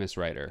 made-up famous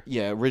writer.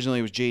 yeah, originally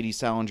it was J.D.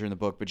 Salinger in the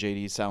book, but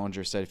J.D.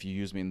 Salinger said, if you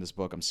use me in this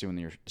book, I'm suing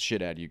the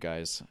shit out of you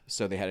guys.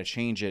 So they had to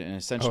change it, and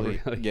essentially,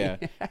 Oh, really? yeah,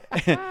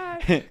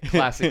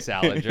 Classic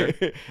Salinger.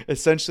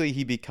 Essentially,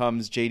 he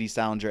becomes J.D.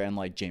 Salinger and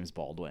like James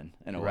Baldwin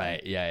in a way.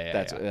 Right. Yeah.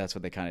 That's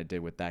what they kind of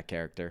did with that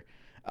character.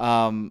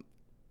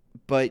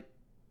 But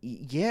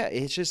yeah,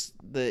 it's just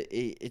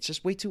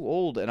way too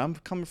old. And I'm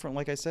coming from,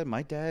 like I said,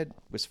 my dad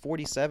was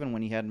 47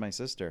 when he had my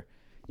sister.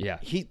 Yeah.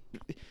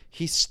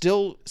 He's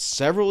still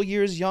several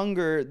years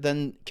younger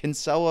than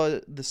Kinsella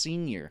the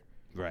senior.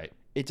 Right.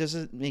 It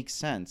doesn't make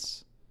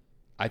sense.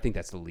 I think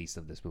that's the least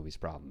of this movie's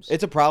problems.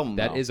 It's a problem.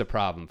 That though. is a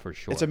problem for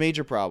sure. It's a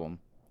major problem.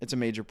 It's a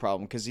major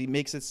problem because he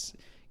makes it.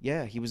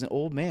 Yeah, he was an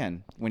old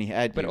man when he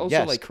had. But you. also,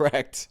 yes, like,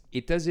 correct.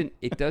 It doesn't.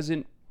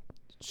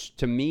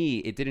 To me,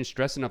 it didn't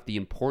stress enough the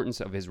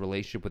importance of his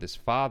relationship with his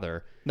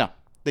father. No,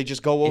 they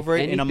just go over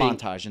it in a anything-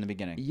 montage in the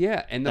beginning.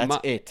 Yeah, and That's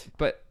it.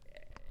 But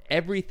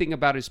everything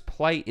about his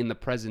plight in the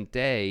present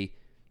day,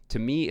 to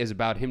me, is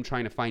about him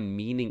trying to find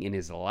meaning in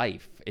his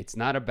life. It's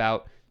not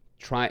about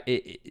trying.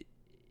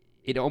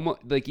 It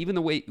almost like even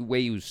the way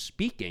he was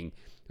speaking.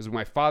 Because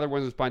my father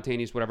wasn't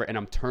spontaneous, whatever, and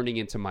I'm turning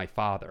into my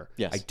father.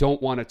 Yes. I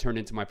don't want to turn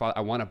into my father.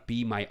 I want to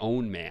be my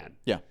own man.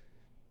 Yeah.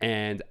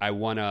 And I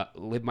want to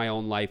live my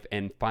own life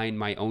and find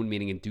my own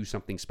meaning and do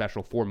something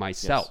special for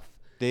myself. Yes.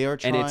 They are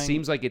trying. And it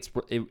seems like it's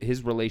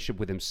his relationship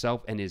with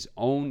himself and his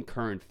own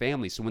current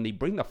family. So when they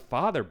bring the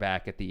father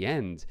back at the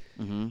end,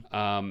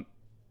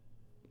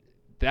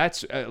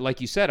 that's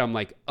like you said. I'm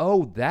like,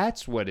 oh,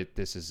 that's what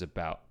this is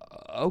about.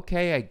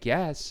 Okay, I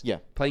guess. Yeah.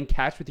 Playing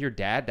catch with your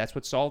dad. That's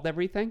what solved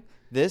everything.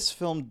 This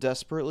film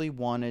desperately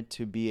wanted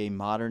to be a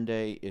modern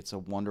day It's a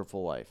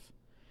Wonderful Life.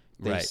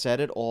 They Right. said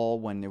it all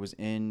when it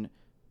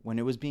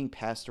was being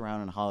passed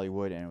around in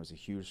Hollywood, and it was a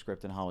huge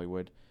script in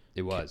Hollywood.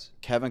 It was.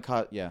 Kevin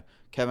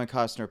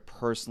Costner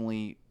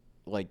personally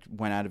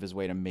went out of his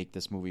way to make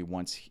this movie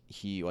once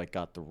he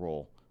got the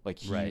role.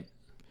 He Right.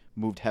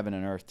 moved heaven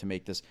and earth to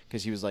make this,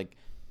 because he was I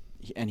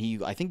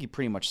think he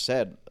pretty much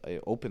said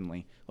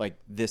openly,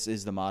 this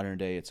is the modern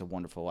day It's a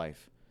Wonderful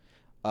Life.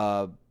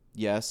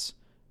 Yes,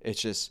 it's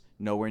just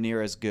nowhere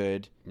near as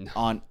good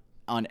on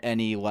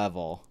any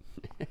level.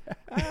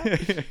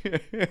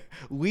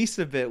 Least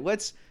a bit.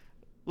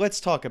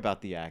 Let's talk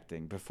about the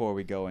acting before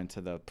we go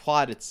into the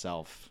plot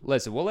itself.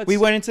 We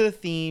went into the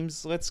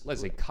themes.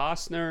 Listen,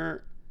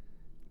 Costner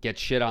gets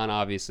shit on,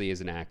 obviously,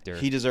 as an actor.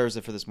 He deserves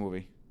it for this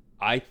movie.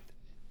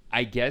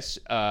 I guess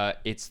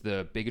it's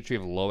the bigotry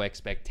of low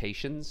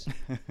expectations,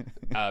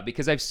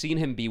 because I've seen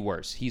him be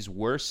worse. He's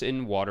worse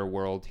in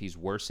Waterworld. He's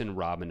worse in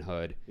Robin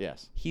Hood.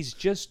 Yes. He's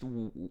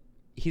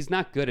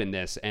not good in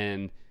this,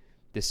 and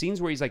the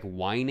scenes where he's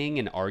whining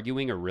and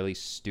arguing are really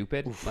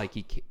stupid. Oof.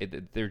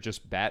 They're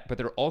just bad, but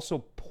they're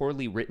also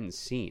poorly written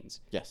scenes.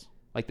 Yes.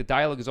 The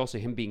dialogue is also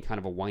him being kind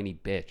of a whiny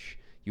bitch.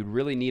 You'd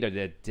really need an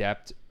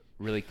adept,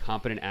 really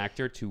competent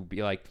actor to be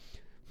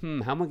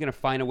how am I going to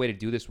find a way to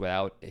do this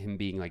without him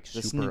being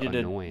super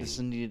annoying? This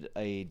needed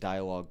a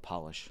dialogue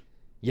polish.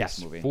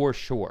 Yes, for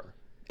sure.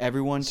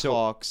 Everyone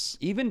talks.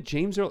 Even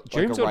James Earl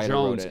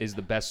Jones is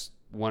the best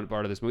one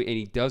part of this movie, and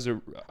he does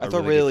I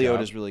thought Ray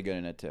Liotta's really good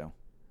in it too.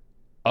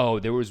 Oh,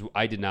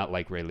 I did not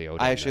like Ray Liotta.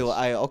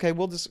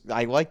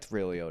 I liked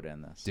Ray Liotta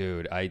in this.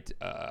 Dude, I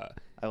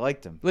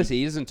liked him. Listen,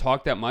 he doesn't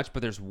talk that much,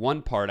 but there's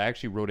one part I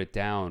actually wrote it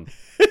down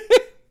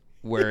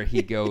where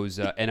he goes,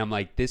 and I'm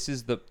like, this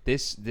is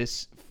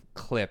this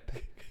clip,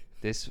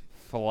 this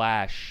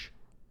flash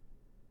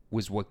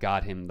was what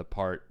got him the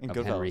part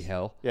of Henry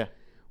Hill. Yeah.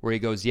 Where he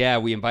goes, yeah,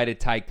 we invited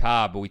Ty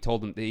Cobb, but we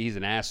told him that he's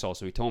an asshole,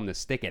 so we told him to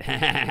stick it.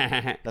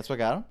 That's what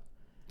got him?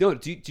 No,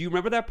 do you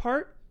remember that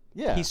part?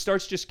 Yeah. He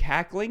starts just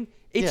cackling.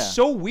 It's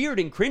so weird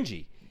and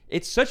cringy.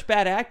 It's such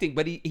bad acting,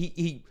 but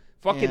he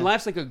fucking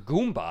laughs like a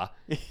Goomba.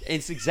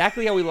 It's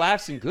exactly how he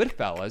laughs in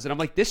Goodfellas. And I'm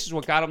like, this is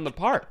what got him the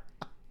part.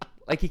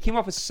 Like, he came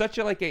off as such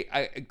a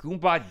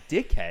Goomba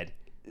dickhead.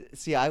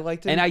 See, I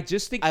liked him. And I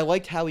just think... I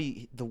liked how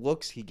the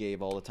looks he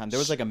gave all the time. There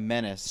was like a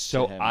menace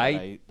to him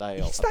I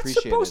he's not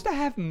supposed to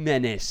have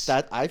menace.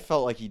 That I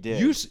felt like he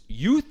did.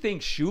 You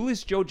think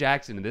Shoeless Joe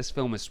Jackson in this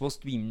film is supposed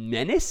to be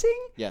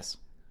menacing? Yes.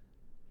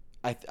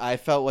 I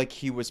felt like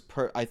he was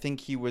I think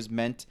he was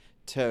meant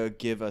to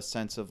give a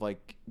sense of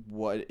like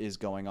what is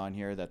going on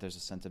here, that there's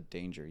a sense of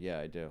danger. Yeah,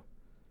 I do.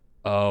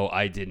 Oh,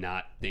 I did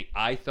not think.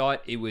 I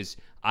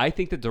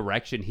think the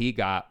direction he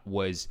got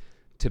was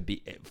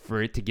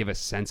for it to give a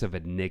sense of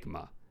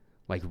enigma,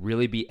 like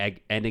really be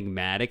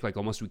enigmatic, like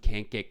almost we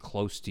can't get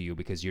close to you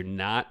because you're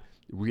not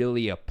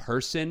really a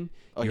person.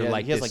 Oh, you're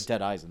he has like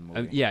dead eyes in the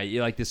movie. Yeah,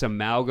 you're like this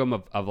amalgam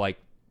of like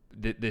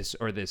this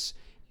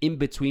in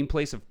between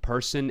place of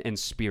person and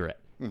spirit.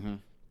 Mm-hmm.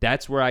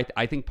 That's where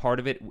I think part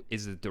of it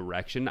is the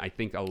direction. I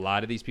think a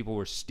lot of these people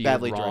were steered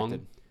badly wrong.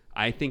 Directed.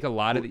 I think a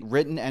lot of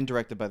written and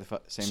directed by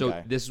the same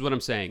guy. So this is what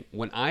I'm saying.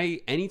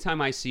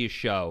 Anytime I see a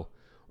show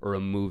or a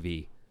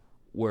movie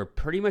where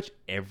pretty much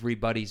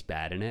everybody's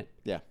bad in it,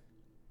 yeah,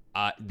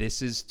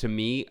 this is to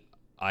me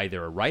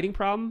either a writing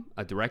problem,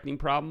 a directing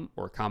problem,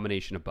 or a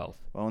combination of both.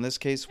 Well, in this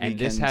case, we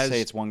can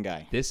say it's one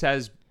guy.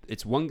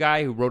 It's one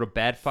guy who wrote a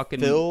bad fucking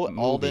Phil movie.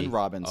 Alden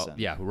Robinson.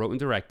 Who wrote and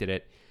directed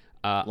it.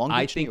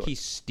 I think he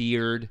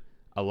steered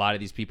a lot of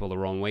these people the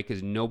wrong way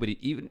because nobody,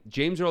 even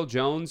James Earl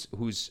Jones,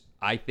 who's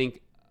I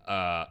think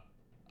a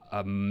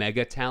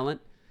mega talent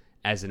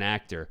as an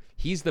actor,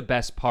 he's the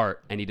best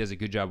part and he does a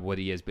good job of what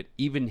he is. But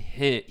even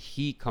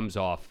he comes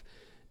off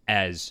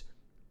as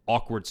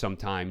awkward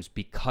sometimes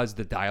because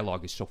the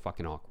dialogue is so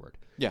fucking awkward.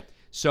 Yeah.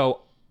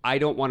 So I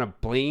don't want to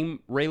blame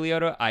Ray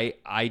Liotta.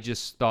 I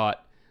just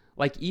thought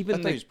like even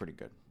I thought he was pretty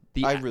good.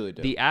 I really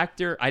did. The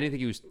actor, I didn't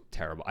think he was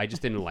terrible. I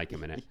just didn't like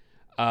him in it.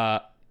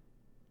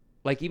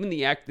 Like even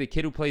the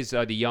kid who plays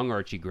the young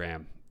Archie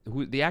Graham,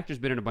 who the actor's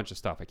been in a bunch of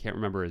stuff. I can't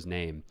remember his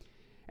name,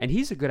 and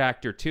he's a good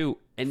actor too.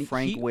 And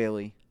Frank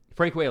Whaley.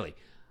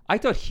 I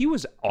thought he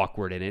was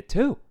awkward in it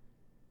too,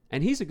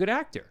 and he's a good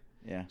actor.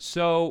 Yeah.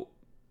 So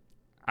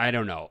I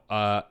don't know.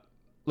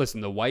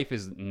 Listen, the wife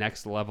is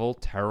next level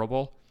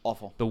terrible.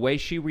 Awful. The way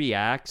she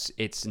reacts,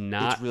 it's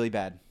really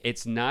bad.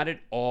 It's not at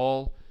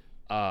all.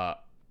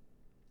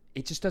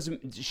 It just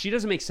doesn't. She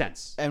doesn't make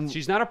sense. And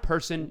she's not a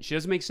person. She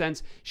doesn't make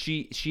sense.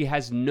 She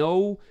has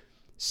no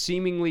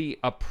seemingly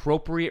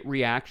appropriate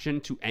reaction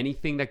to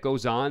anything that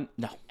goes on.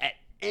 No. At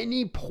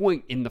any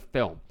point in the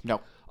film. No.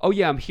 Oh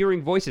yeah, I'm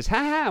hearing voices. Ha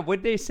ha.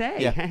 What'd they say?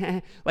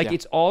 Yeah.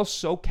 It's all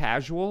so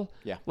casual.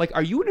 Yeah. Like,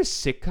 are you in a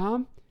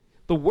sitcom?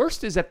 The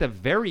worst is at the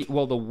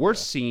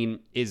worst scene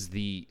is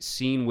the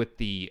scene with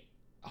the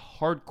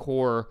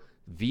hardcore,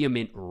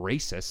 vehement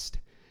racist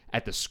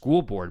at the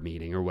school board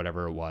meeting or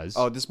whatever it was.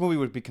 Oh, this movie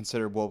would be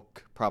considered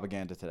woke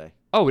propaganda today.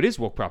 Oh, it is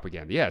woke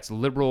propaganda. Yeah, it's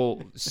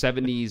liberal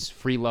 70s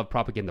free love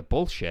propaganda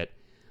bullshit.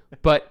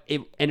 But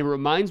it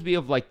reminds me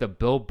of like the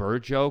Bill Burr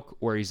joke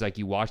where he's like,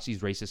 you watch these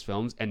racist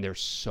films and they're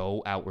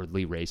so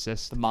outwardly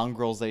racist. The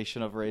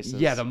mongrelization of racism.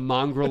 Yeah, the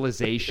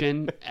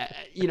mongrelization.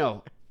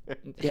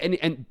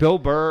 And Bill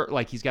Burr,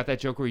 like he's got that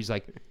joke where he's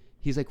like,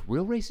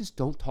 real racists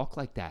don't talk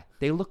like that.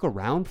 They look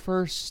around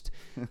first.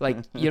 Like,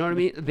 you know what I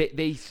mean?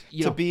 They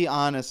To be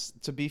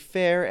honest, to be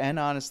fair and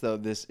honest though,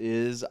 this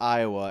is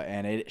Iowa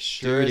and it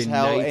sure as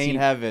hell ain't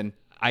heaven.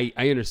 I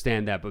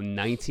understand that, but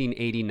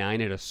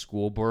 1989 at a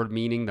school board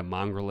meeting, the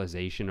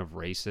mongrelization of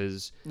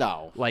races.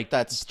 No, like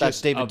that's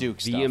David Duke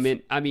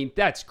vehement stuff. I mean,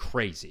 that's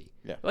crazy.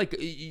 Yeah. Like,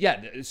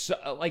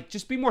 like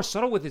just be more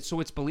subtle with it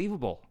so it's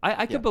believable.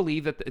 I could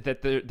believe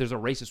that there's a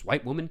racist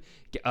white woman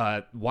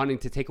wanting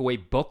to take away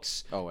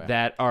books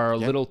that are a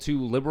little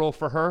too liberal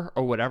for her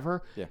or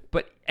whatever. Yeah.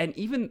 And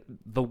even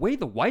the way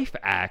the wife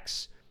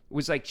acts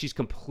was like she's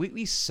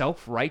completely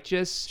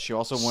self-righteous. She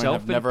also would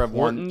have never have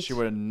won. She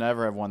would have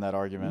never have won that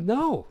argument.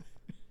 No.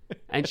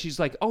 And she's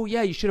like, "Oh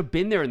yeah, you should have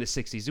been there in the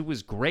 '60s. It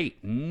was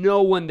great."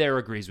 No one there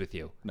agrees with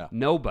you. No.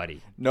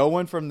 Nobody. No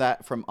one from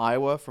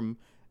Iowa, from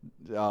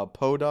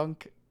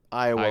Podunk,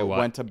 Iowa,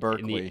 went to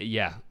Berkeley.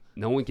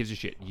 No one gives a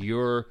shit.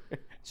 You're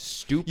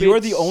stupid. You're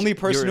the only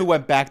person who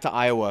went back to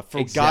Iowa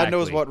for God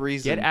knows what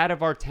reason. Get out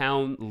of our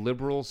town,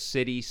 liberal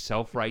city,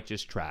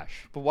 self-righteous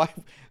trash. But why?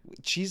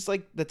 She's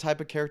like the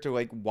type of character.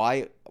 Like,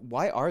 why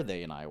are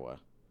they in Iowa?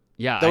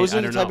 Yeah, those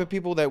are the type of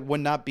people that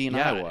would not be in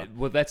Iowa.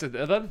 Well, that's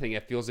another thing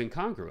that feels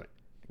incongruent.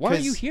 Why are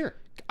you here?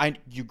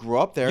 You grew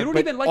up there. You don't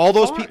but even like all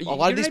those farm. people. A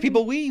lot of these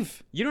people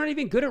leave. You're not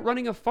even good at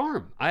running a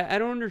farm. I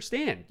don't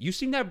understand. You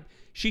seem that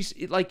she's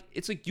like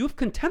it's like you have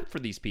contempt for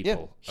these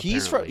people.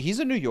 Yeah. He's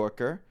a New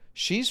Yorker.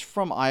 She's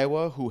from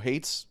Iowa who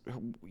hates,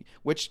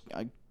 which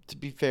to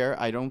be fair,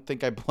 I don't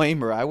think I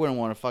blame her. I wouldn't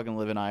want to fucking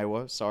live in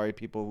Iowa. Sorry,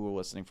 people who are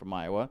listening from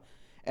Iowa.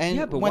 And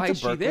yeah, but went why to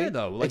is Berkeley. she there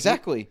though? Like,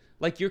 exactly.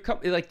 You're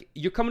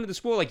coming to the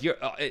school. Like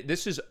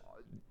this is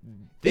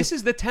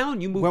the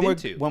town you moved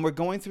into. When we're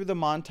going through the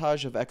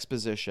montage of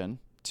exposition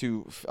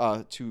to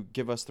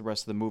give us the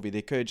rest of the movie,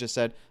 they could have just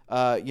said,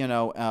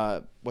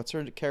 what's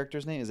her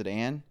character's name? Is it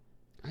Anne?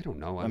 I don't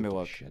know. I Let me don't give a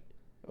look. Shit.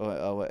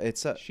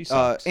 It's She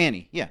sucks.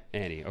 Annie. Yeah.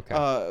 Annie.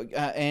 Okay.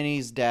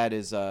 Annie's dad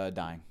is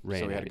dying, Ray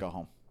so and we had to Eddie. go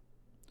home.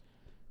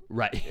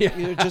 Right.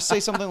 Just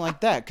say something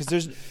like that,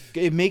 because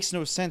it makes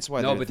no sense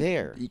why they're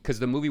there. Because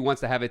the movie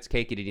wants to have its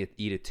cake and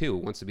eat it too.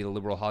 It wants to be the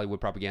liberal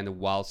Hollywood propaganda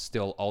while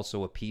still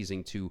also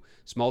appeasing to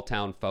small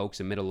town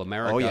folks in Middle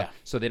America. Oh, yeah.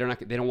 So they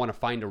don't want to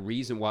find a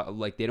reason why.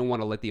 Like they don't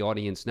want to let the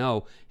audience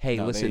know, hey,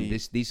 listen,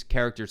 these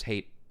characters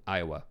hate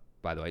Iowa.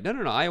 By the way, no,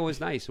 Iowa's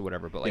nice or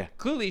whatever. But like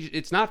clearly,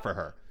 it's not for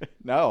her.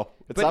 No,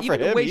 it's not for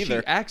him either. The way she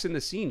acts in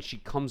the scene, she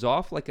comes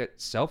off like a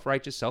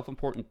self-righteous,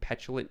 self-important,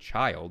 petulant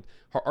child.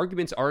 Her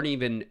arguments aren't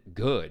even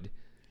good.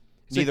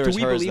 It's Neither like,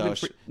 is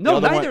hers, though. No,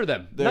 neither of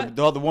them.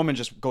 The other woman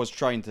just goes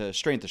straight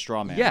into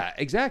straw man. Yeah,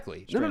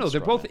 exactly. No.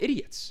 They're both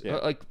idiots, Yeah.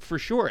 like for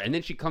sure. And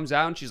then she comes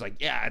out and she's like,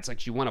 "Yeah, it's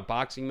like she won a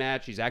boxing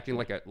match. She's acting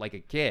like a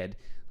kid,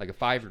 like a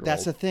 5-year-old."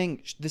 That's the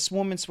thing. This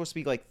woman's supposed to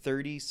be like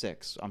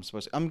 36.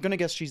 I'm gonna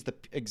guess she's the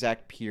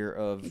exact peer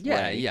of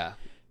Ray. Yeah.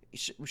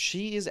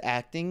 She is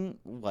acting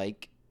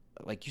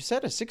like you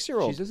said, a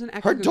 6-year-old. She doesn't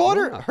act her like a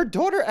daughter. grown-up. Her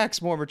daughter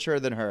acts more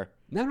mature than her.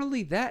 Not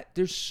only that,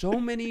 there's so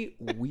many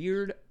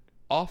weird,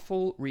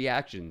 awful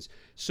reactions.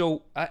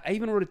 So I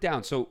even wrote it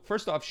down. So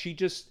first off, he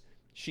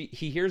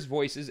hears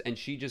voices and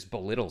she just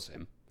belittles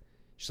him.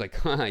 She's like,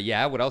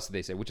 yeah, what else did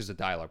they say? Which is a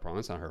dialogue problem.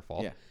 It's not her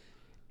fault. Yeah.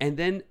 And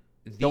then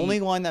The only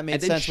line that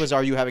made sense was,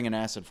 "Are you having an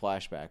acid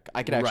flashback?"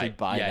 I could actually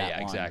buy that line.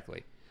 Yeah,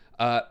 exactly.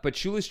 But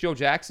Shoeless Joe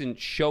Jackson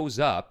shows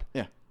up.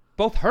 Yeah.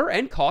 Both her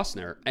and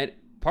Costner. And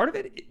part of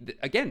it,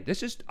 again,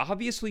 this is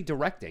obviously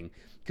directing,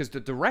 because the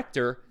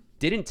director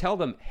didn't tell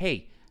them,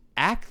 hey,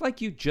 act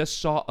like you just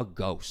saw a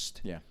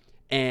ghost. Yeah.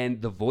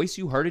 And the voice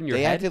you heard in your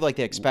They head. acted like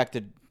they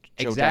expected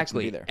Joe Jackson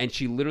to be there. And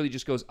she literally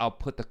just goes, "I'll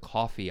put the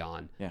coffee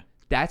on." Yeah.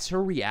 That's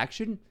her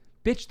reaction.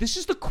 Bitch, this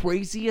is the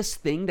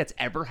craziest thing that's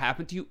ever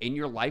happened to you in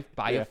your life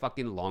by a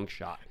fucking long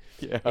shot.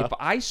 Yeah. If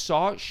I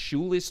saw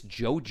Shoeless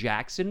Joe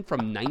Jackson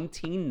from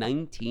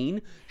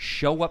 1919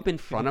 show up in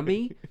front of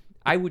me,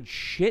 I would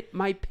shit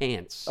my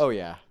pants. Oh,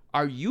 yeah.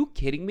 Are you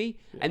kidding me?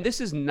 Yeah. And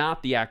this is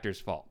not the actor's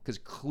fault, because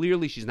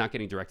clearly she's not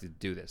getting directed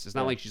to do this. It's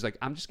not like she's like,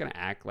 I'm just going to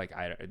act like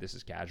this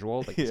is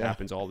casual. Like this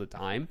happens all the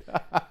time.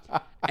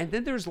 And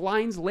then there's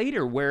lines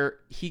later where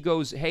he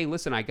goes, hey,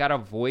 listen, I got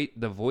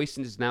the voice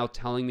is now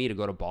telling me to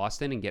go to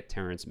Boston and get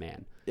Terrence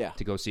Mann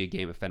to go see a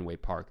game at Fenway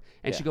Park.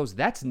 And she goes,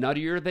 that's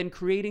nuttier than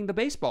creating the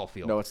baseball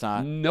field. No, it's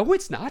not. No,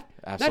 it's not.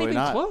 Absolutely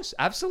not not. even close.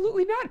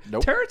 Absolutely not.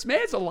 Nope. Terrence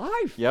Mann's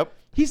alive. Yep.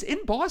 He's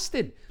in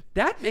Boston.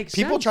 That makes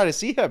sense. People try to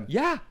see him.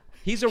 Yeah.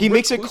 He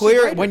makes it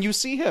clear writer. when you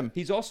see him.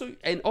 He's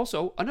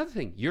also another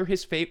thing. You're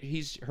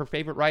he's her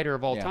favorite writer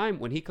of all time.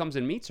 When he comes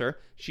and meets her,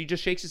 she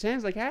just shakes his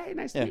hands like, "Hey,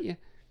 nice to meet you."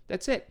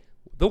 That's it.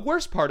 The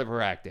worst part of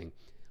her acting,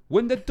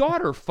 when the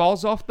daughter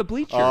falls off the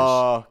bleachers.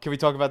 Oh, can we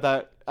talk about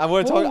that? I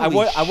want to talk. I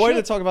wanted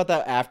to talk about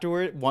that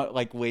afterward,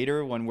 like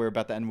later when we're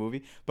about to end the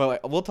movie.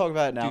 But we'll talk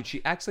about it now. Dude,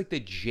 she acts like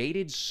the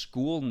jaded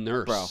school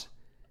nurse. Bro,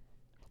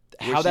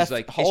 how that's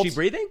like? Is she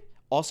breathing?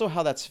 Also,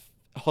 how that's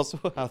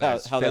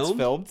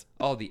filmed.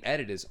 Oh, the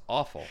edit is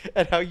awful.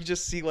 And how you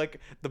just see like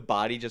the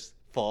body just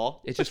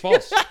fall. It just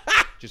falls.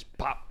 Just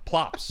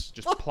plops.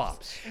 Just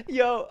plops.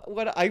 Yo,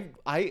 what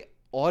I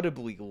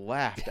audibly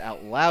laughed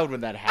out loud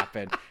when that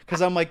happened,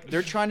 because I'm like,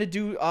 they're trying to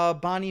do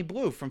Bonnie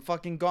Blue from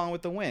fucking Gone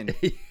with the Wind.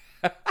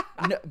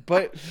 No,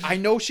 but I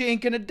know she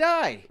ain't gonna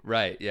die.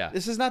 Right, yeah.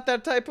 This is not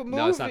that type of movie.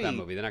 No, it's not that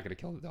movie. They're not gonna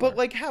kill the daughter. But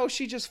like how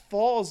she just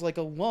falls like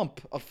a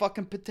lump of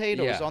fucking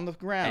potatoes on the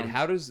ground. And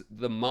how does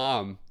the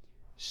mom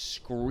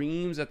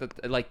screams at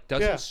the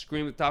doesn't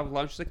scream at the top of the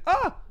lungs? She's like,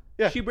 "Ah,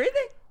 she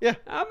breathing? Yeah,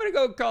 I'm gonna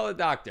go call a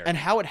doctor." And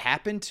how it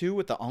happened too,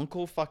 with the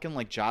uncle fucking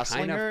like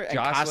jostling her, and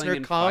jostling Costner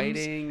and comes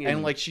fighting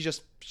and like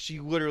she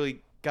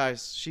literally,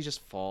 guys, she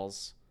just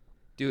falls.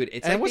 Dude,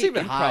 it's and like it wasn't they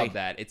even improv high.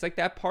 that. It's like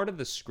that part of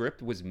the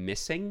script was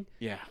missing.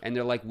 Yeah. And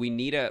they're like, we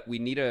need a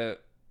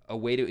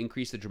way to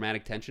increase the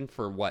dramatic tension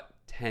for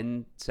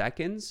 10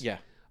 seconds. Yeah.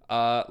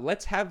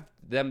 Let's have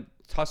them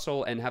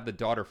tussle and have the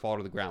daughter fall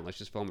to the ground. Let's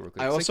just film it real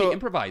quick. Like they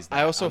improvised that.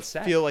 I also on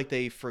set. feel like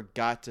they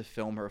forgot to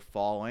film her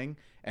falling,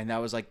 and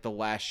that was like the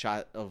last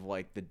shot of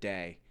like the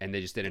day. And they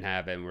just didn't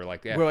have it. And we're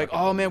like,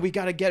 oh man, we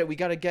gotta get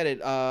it.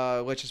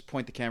 Let's just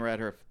point the camera at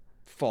her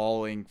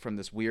falling from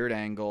this weird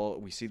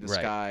angle. We see the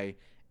sky.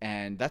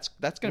 And that's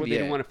gonna be. They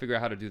didn't want to figure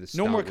out how to do this.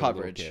 No more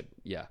coverage.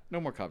 Yeah. No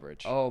more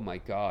coverage. Oh my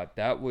god,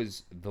 that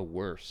was the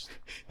worst.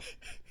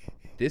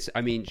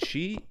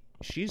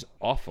 She's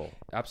awful,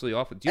 absolutely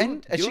awful.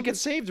 And she gets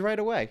saved right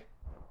away.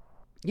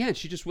 Yeah, and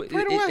she just away.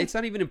 It's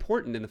not even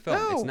important in the film.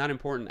 No. It's not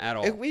important at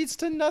all. It leads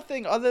to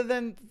nothing other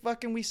than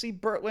fucking we see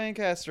Burt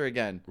Lancaster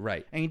again.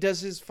 Right. And he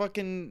does his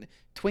fucking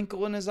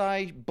twinkle in his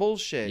eye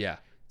bullshit. Yeah.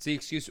 It's the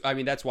excuse. I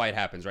mean, that's why it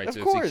happens, right? Of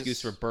So course. It's the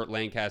excuse for Burt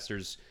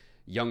Lancaster's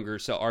younger,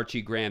 so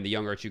Archie Graham, the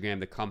young Archie Graham,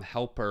 to come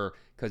help her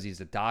because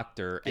he's a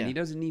doctor, and he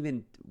doesn't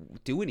even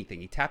do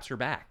anything. He taps her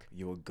back.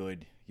 You were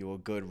good,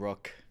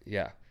 Rook.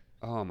 Yeah.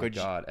 Oh my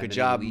god. Good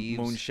job,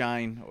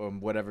 Moonshine, or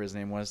whatever his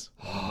name was.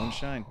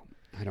 Moonshine.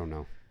 I don't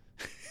know.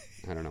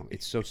 I don't know.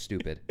 It's so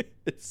stupid.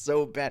 It's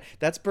so bad.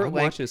 That's Burt I'm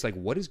watching this like,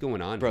 what is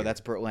going on Bro, here?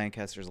 that's Burt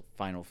Lancaster's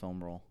final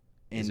film role.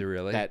 Is it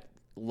really? That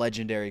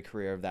legendary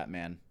career of that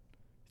man.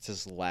 It's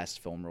his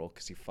last film role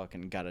because he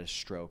fucking got a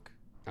stroke.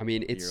 I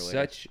mean,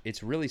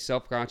 it's really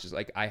self-conscious.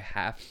 Like,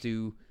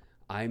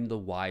 I'm the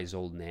wise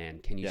old man.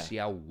 Can you see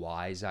how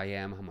wise I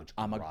am? How much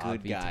I'm a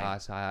good guy.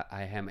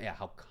 I am. Yeah,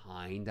 how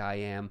kind I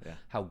am. Yeah.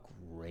 How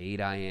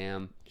great I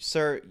am.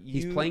 Sir,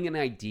 he's playing an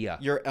idea.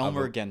 You're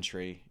Elmer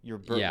Gentry. You're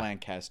Burt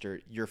Lancaster.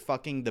 You're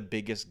fucking the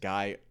biggest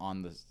guy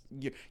on the...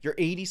 You're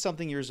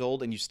 80-something years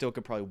old, and you still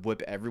could probably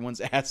whip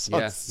everyone's ass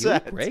on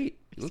set. You look great.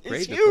 You look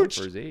great huge.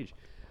 For his age.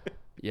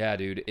 Yeah,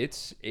 dude.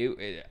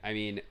 I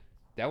mean,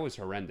 that was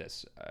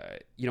horrendous.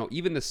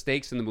 Even the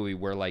stakes in the movie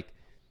were like...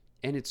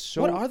 And it's so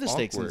What are the awkward.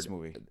 stakes in this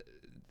movie?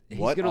 He's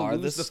gonna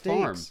lose the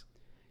farm.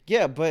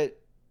 Yeah, but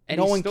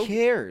no one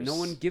cares. No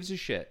one gives a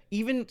shit.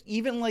 Even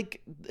like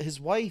his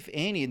wife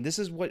Annie, and this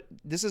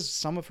is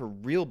some of her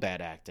real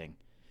bad acting.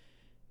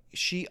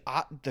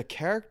 The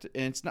character,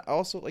 and it's not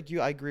also like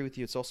you. I agree with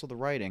you. It's also the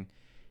writing.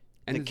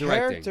 And the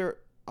character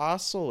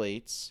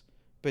oscillates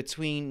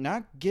between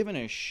not giving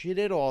a shit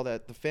at all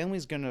that the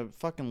family's gonna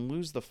fucking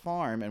lose the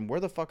farm and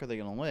where the fuck are they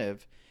gonna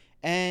live,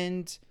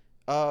 and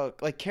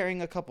like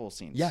carrying a couple of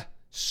scenes. Yeah.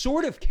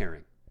 Sort of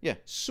caring. Yeah.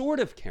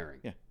 Sort of caring.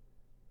 Yeah.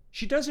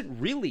 She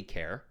doesn't really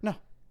care. No.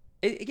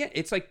 Again,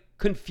 it's like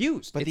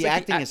confused. But it's the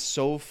like acting is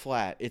so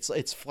flat.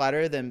 It's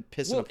flatter than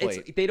piss in a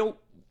plate.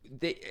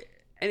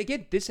 And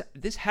again,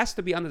 this has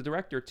to be on the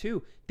director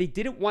too. They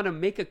didn't want to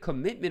make a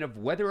commitment of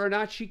whether or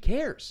not she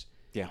cares.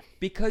 Yeah.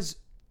 Because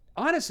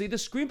honestly, the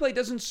screenplay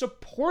doesn't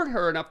support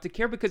her enough to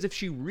care, because if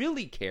she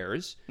really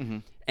cares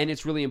and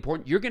it's really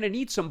important, you're going to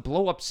need some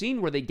blow-up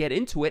scene where they get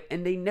into it,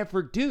 and they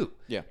never do.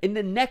 Yeah. In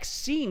the next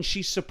scene,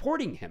 she's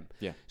supporting him.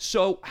 Yeah.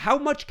 So how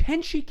much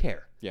can she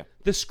care? Yeah.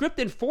 The script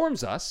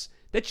informs us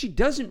that she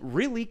doesn't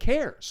really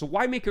care. So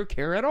why make her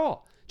care at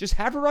all? Just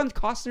have her on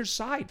Costner's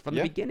side from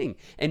the beginning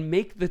and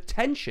make the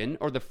tension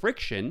or the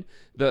friction,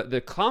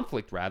 the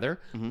conflict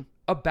rather,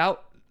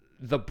 about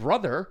the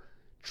brother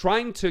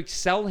trying to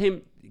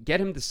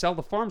get him to sell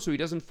the farm so he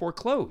doesn't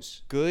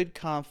foreclose. Good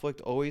conflict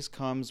always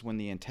comes when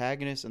the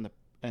antagonist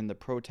and the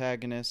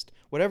protagonist,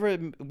 whatever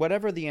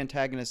the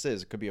antagonist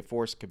is, it could be a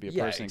force, it could be a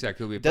person.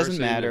 Exactly. It could be a doesn't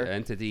person, matter. An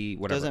entity,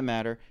 whatever. Doesn't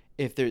matter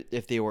if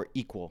they were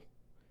equal.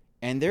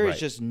 And there is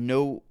just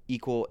no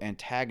equal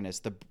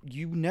antagonist.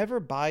 You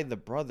never buy the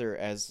brother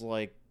as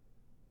like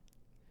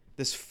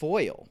this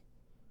foil.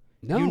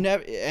 No. You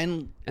never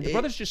and the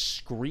brother's just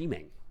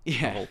screaming the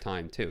whole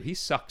time too. He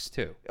sucks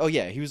too. Oh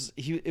yeah,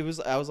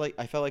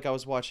 I felt like I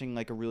was watching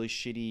like a really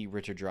shitty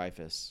Richard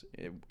Dreyfuss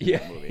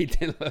movie. He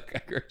did look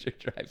like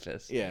Richard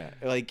Dreyfuss. Yeah,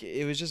 like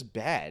it was just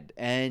bad.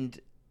 And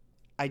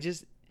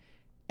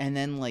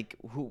then like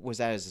who was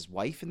that as his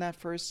wife in that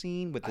first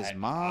scene with his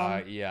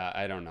mom?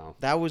 I don't know.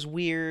 That was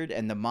weird,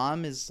 and the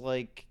mom is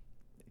like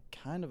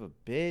kind of a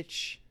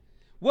bitch.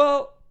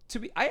 Well,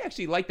 I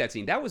actually like that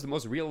scene. That was the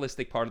most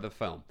realistic part of the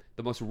film.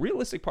 The most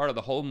realistic part of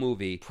the whole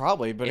movie.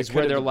 Probably, but it's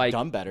where they're like,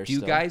 done better. Do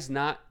you guys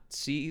not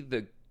see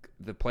the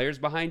players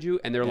behind you?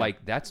 And they're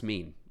like, that's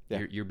mean.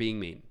 Yeah. You're being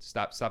mean.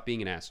 Stop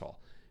being an asshole.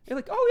 You're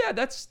like, oh yeah,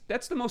 that's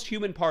the most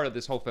human part of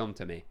this whole film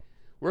to me.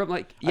 Where I'm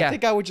like, yeah. I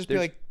think I would just be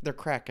like, they're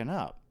cracking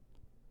up.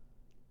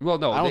 Well,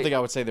 no, I don't think I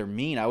would say they're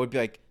mean. I would be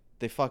like,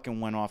 they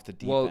fucking went off the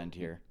deep end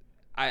here.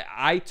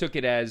 I took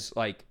it as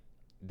like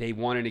they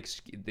want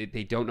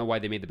they don't know why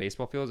they made the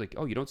baseball field. It's like,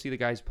 oh, you don't see the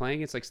guys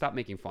playing? It's like, stop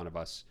making fun of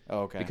us.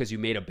 Oh, okay. Because you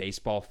made a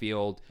baseball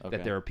field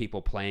that there are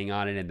people playing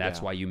on it, and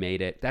that's why you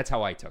made it. That's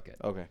how I took it.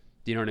 Okay.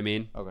 Do you know what I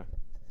mean? Okay.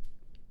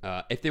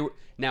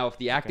 If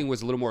the acting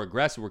was a little more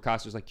aggressive, where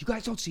Costner's like, you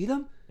guys don't see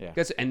them? Yeah.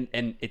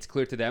 And it's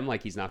clear to them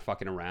like he's not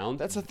fucking around.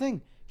 That's the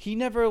thing. He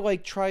never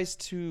like tries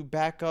to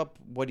back up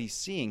what he's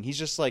seeing. He's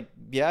just like,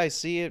 yeah, I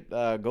see it.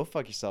 Go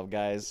fuck yourself,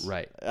 guys.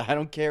 Right. I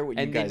don't care what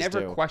you guys do. And they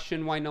never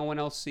question why no one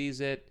else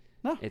sees it.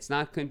 No. It's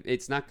not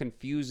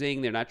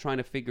confusing. They're not trying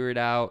to figure it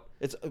out.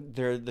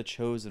 They're the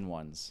chosen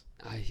ones.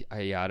 I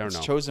don't know. It's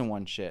chosen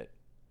one shit.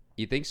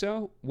 You think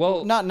so?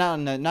 Well, not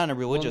in a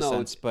religious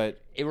sense,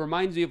 but it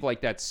reminds me of like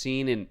that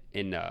scene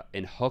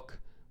in Hook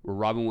where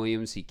Robin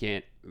Williams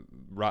Peter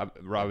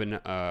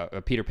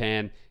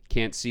Pan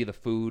can't see the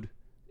food.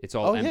 It's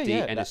all empty,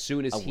 and as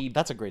soon as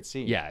that's a great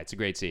scene. Yeah, it's a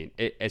great scene.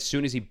 As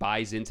soon as he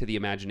buys into the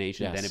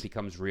imagination, then it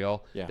becomes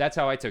real. Yeah. That's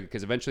how I took it,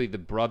 because eventually the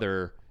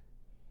brother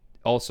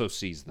also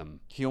sees them.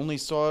 He only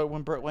saw it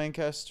when Burt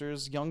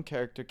Lancaster's young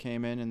character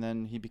came in, and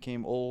then he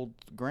became old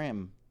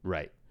Graham.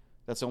 Right.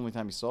 That's the only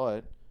time he saw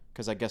it,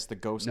 because I guess the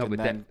ghost. And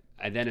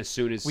then as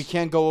soon as we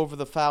can't go over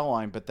the foul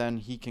line, but then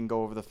he can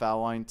go over the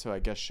foul line to, I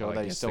guess, show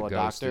that he's still a doctor.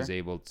 The ghost is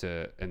able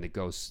to, and the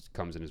ghost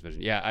comes in his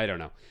vision. Yeah, I don't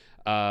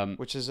know.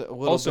 Which is a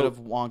little bit of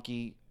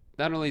wonky.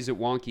 Not only is it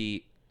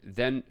wonky,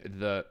 then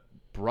the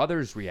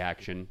brother's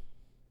reaction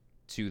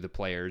to the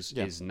players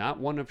is not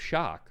one of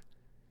shock.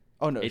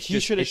 Oh no, he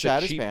should have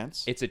shat his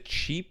pants. It's a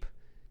cheap.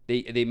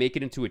 They make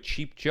it into a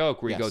cheap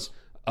joke where he goes,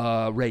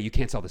 "Ray, you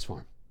can't sell this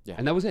farm." Yeah.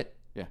 And that was it.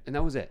 Yeah. And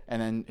that was it.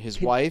 And then his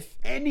Can wife.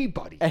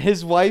 Anybody. And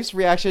his wife's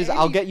reaction is,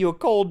 I'll get you a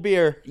cold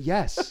beer.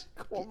 Yes.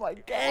 Oh my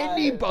God.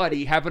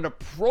 Anybody have an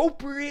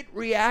appropriate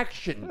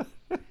reaction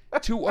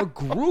to a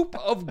group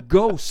of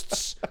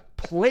ghosts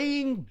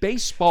playing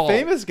baseball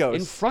Famous ghosts.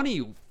 in front of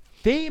you?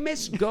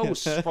 Famous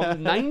ghosts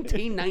from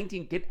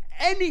 1919. Can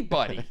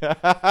anybody?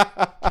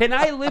 Can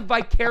I live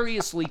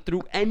vicariously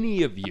through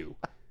any of you?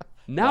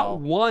 Not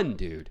one,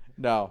 dude.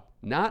 No.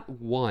 Not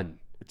one.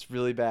 It's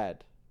really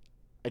bad.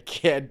 I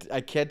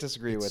can't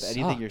disagree with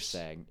anything you're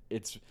sucks.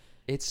 saying.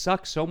 It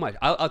sucks so much.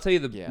 I'll tell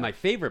you my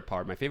favorite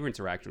part, my favorite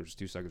interaction with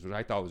 2 suckers, which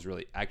I thought was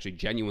really actually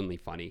genuinely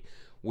funny,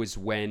 was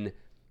when,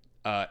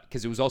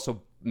 because it was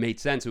also made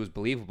sense, it was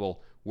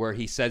believable, where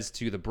he says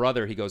to the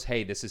brother, he goes,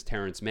 "Hey, this is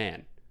Terrence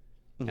Mann."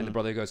 And the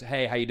brother goes,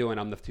 "Hey, how you doing?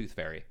 I'm the Tooth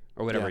Fairy,"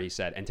 or whatever he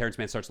said. And Terrence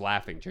Mann starts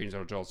laughing. James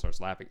Earl Jones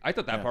starts laughing. I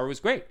thought that part was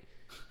great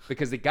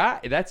because the guy,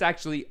 that's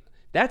actually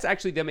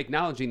them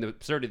acknowledging the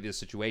absurdity of the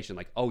situation.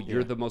 Like, oh,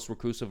 you're the most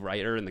reclusive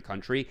writer in the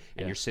country,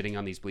 and you're sitting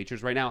on these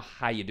bleachers right now.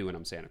 How you doing?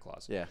 I'm Santa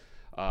Claus. Yeah.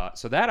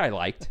 So that I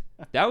liked.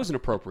 That was an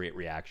appropriate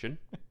reaction.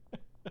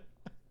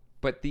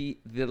 But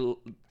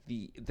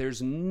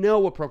there's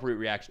no appropriate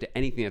reaction to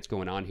anything that's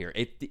going on here.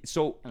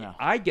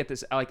 I get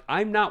this. Like,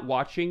 I'm not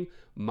watching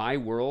my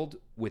world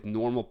with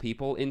normal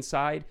people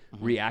inside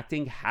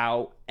reacting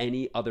how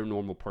any other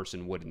normal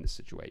person would in this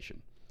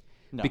situation.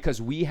 No.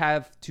 Because we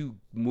have to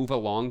move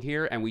along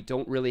here, and we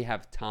don't really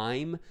have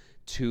time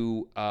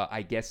to,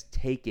 I guess,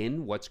 take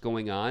in what's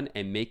going on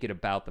and make it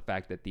about the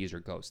fact that these are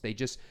ghosts. They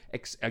just,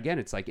 again,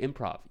 it's like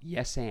improv.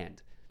 Yes,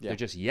 and. Yeah. They're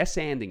just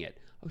yes-anding it.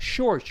 Oh,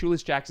 sure,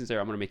 Shoeless Jackson's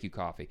there. I'm going to make you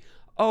coffee.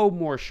 Oh,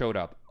 more showed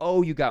up.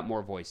 Oh, you got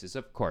more voices.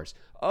 Of course.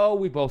 Oh,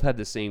 we both had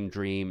the same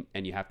dream,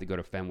 and you have to go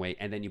to Fenway,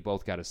 and then you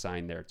both got a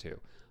sign there, too.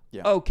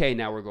 Yeah. Okay,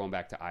 now we're going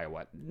back to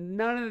Iowa.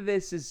 None of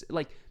this is,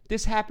 like,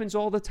 this happens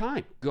all the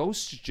time.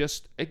 Ghosts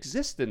just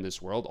exist in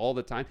this world all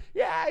the time.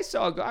 Yeah,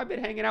 I've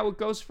been hanging out with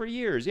ghosts for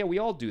years. Yeah, we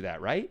all do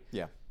that, right?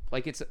 Yeah.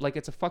 Like it's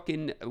a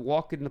fucking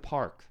walk in the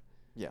park.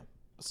 Yeah.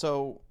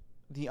 So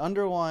the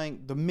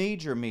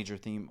major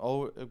theme,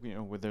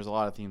 there's a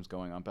lot of themes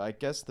going on, but I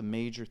guess the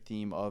major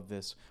theme of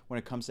this, when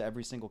it comes to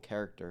every single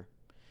character,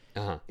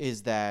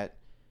 is that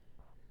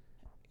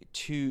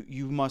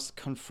you must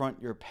confront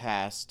your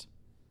past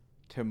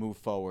to move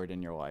forward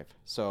in your life.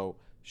 So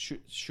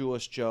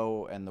Shoeless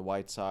Joe and the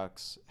White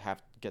Sox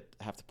have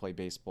to play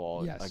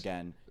baseball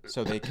again,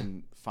 so they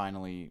can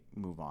finally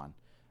move on.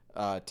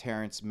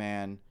 Terrence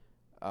Mann,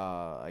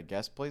 I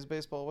guess, plays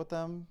baseball with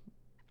them.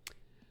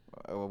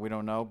 We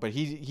don't know, but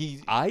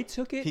I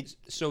took it.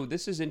 So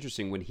this is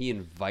interesting when he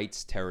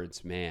invites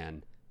Terrence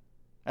Mann.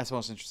 That's the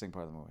most interesting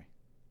part of the movie.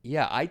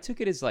 Yeah, I took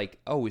it as like,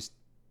 oh, is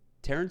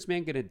Terrence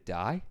Mann gonna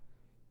die?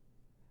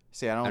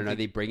 See, I don't know. Are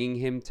they bringing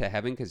him to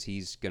heaven because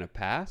he's gonna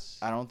pass?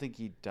 I don't think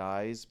he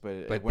dies,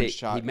 but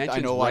he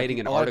mentions writing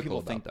an article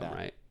about them,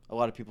 right? A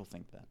lot of people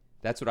think that.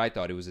 That's what I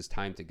thought. It was his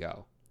time to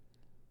go,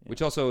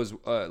 which also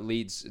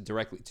leads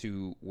directly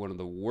to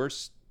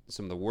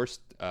some of the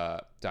worst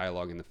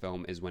dialogue in the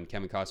film is when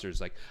Kevin Costner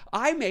is like,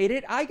 "I made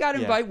it. I got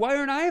invited. Why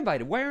aren't I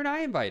invited? Why aren't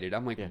I invited?"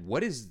 I'm like,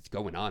 what is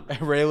going on?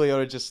 Ray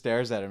Liotta just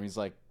stares at him. He's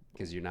like,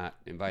 because you're not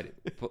invited.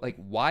 But like,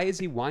 why is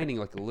he whining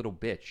like a little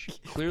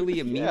bitch? Clearly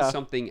it means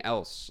something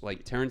else.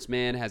 Like, Terrence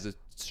Mann has a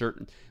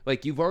certain,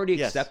 like, you've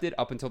already accepted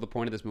up until the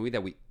point of this movie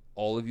that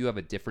all of you have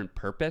a different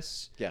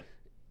purpose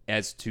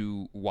as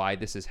to why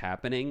this is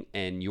happening,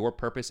 and your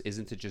purpose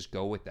isn't to just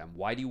go with them.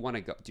 Why do you want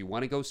to go? Do you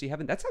want to go see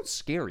heaven? That sounds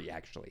scary,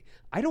 actually.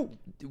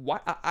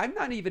 I'm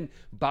not even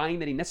buying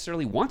that he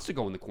necessarily wants to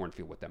go in the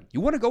cornfield with them. You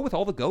want to go with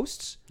all the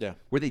ghosts? Yeah.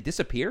 Where they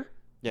disappear?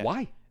 Yeah.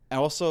 Why? And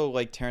also,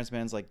 like, Terrence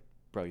Mann's like,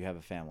 bro, you have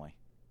a family.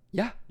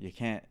 Yeah. You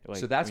can't. Like,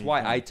 so that's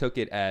why I took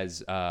it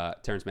as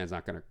Terrence Mann's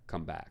not going to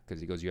come back,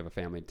 because he goes, you have a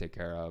family to take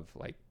care of.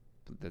 Like,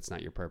 that's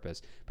not your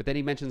purpose. But then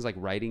he mentions like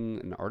writing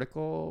an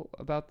article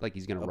about, like,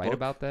 he's going to write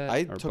about that.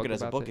 I took it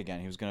as a book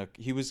again. He was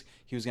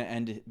gonna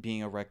end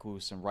being a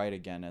recluse and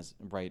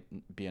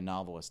be a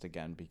novelist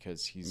again,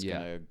 because he's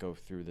gonna go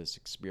through this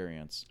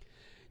experience.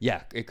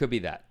 Yeah, it could be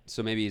that.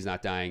 So maybe he's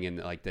not dying, and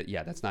like that.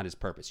 Yeah, that's not his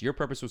purpose. Your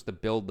purpose was to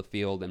build the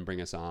field and bring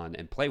us on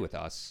and play with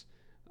us.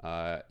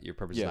 Your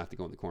purpose is not to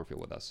go in the cornfield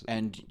with us.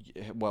 And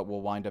what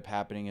will wind up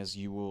happening is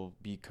you will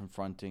be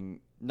confronting,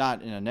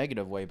 not in a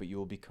negative way, but you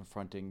will be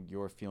confronting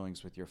your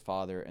feelings with your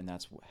father, and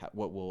that's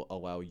what will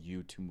allow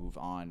you to move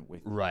on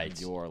with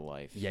your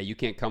life. Yeah, you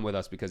can't come with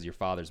us because your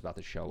father's about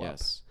to show up.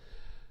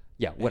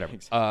 Yeah, whatever.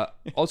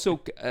 Exactly.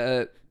 Also,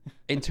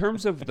 in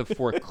terms of the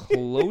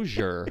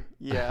foreclosure...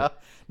 Yeah.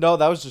 No,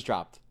 that was just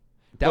dropped.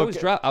 That was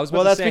dropped. I was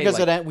about to say... Well, that's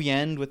because we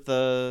end with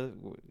the...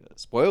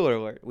 Spoiler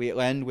alert. We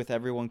end with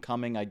everyone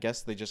coming. I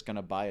guess they're just going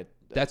to buy it.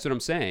 That's what I'm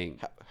saying.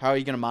 How are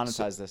you going to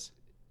monetize this?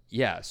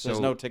 Yeah, so...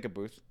 There's no ticket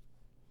booth.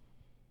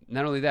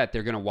 Not only that,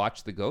 they're going to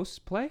watch the ghosts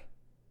play?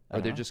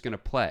 Or they're just going to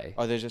play?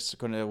 Or they're just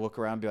going to look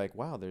around and be like,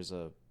 wow, there's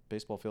a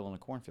baseball field and a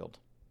cornfield.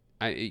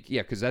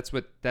 Yeah, because that's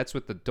what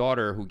the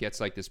daughter who gets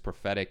like this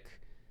prophetic,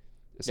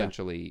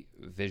 essentially,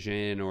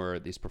 vision or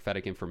this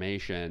prophetic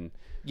information.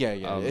 Yeah.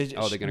 They're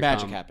gonna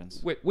magic come,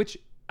 happens. Which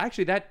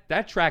Actually,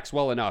 that tracks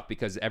well enough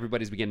because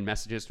everybody's been getting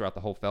messages throughout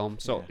the whole film.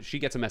 So Yeah. she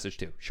gets a message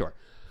too. Sure.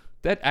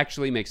 That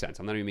actually makes sense.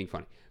 I'm not even being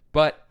funny.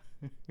 But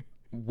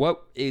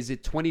what is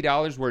it,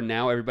 $20 where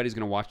now everybody's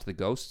going to watch the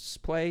ghosts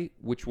play,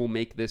 which will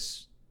make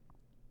this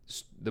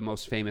the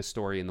most famous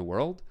story in the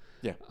world?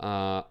 Yeah.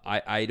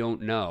 I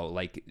don't know.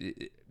 Like,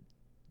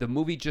 the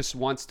movie just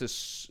wants to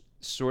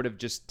sort of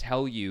just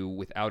tell you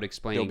without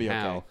explaining They'll be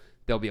how. okay.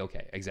 They'll be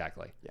okay.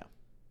 Exactly. Yeah.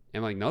 And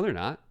I'm like, no, they're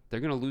not. They're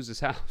going to lose this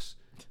house.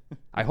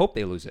 I hope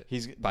they lose it,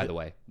 by the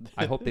way.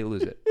 I hope they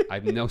lose it. I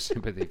have no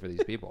sympathy for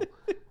these people.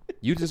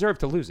 You deserve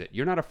to lose it.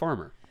 You're not a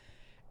farmer.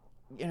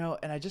 You know,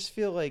 and I just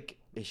feel like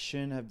it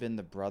shouldn't have been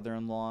the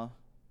brother-in-law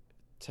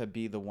to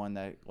be the one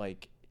that,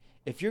 like,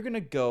 if you're going to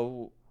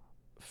go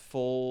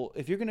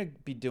if you're going to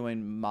be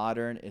doing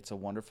modern It's a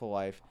Wonderful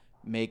Life,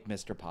 make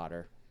Mr.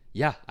 Potter.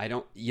 Yeah, I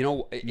don't,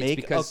 it's make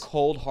because a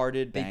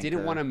cold-hearted banker. They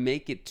didn't want to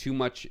make it too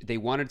much. They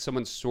wanted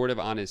someone sort of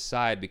on his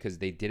side because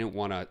they didn't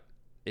want to,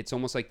 it's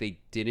almost like they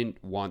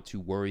didn't want to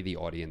worry the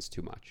audience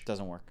too much.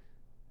 Doesn't work.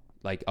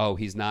 Like, oh,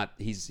 he's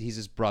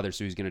his brother,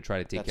 so he's going to try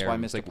to take care of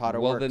him. That's It's why Mr. like, Potter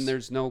well, works. then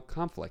there's no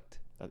conflict.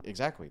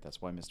 Exactly.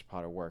 That's why Mr.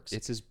 Potter works.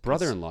 It's his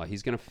brother-in-law.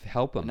 He's going to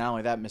help him. Not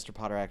only that, Mr.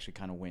 Potter actually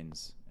kind of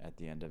wins at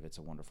the end of It's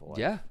a Wonderful Life.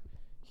 Yeah.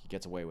 He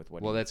gets away with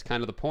what Well, he... that's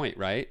kind of the point,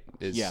 right?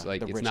 It's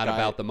like, the it's rich not guy-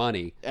 about the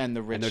money. And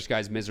the rich... And this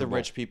guy's miserable. The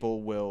rich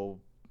people will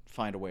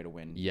find a way to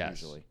win,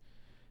 Yes. usually.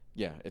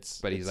 Yeah,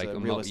 But he's it's like,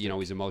 realistic.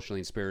 he's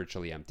emotionally and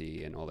spiritually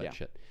empty and all that Yeah.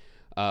 shit.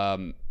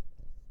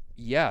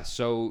 Yeah,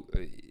 so...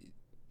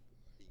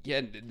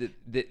 yeah,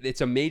 it's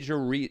a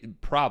major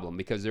problem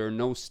because there are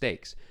no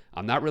stakes.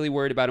 I'm not really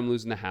worried about him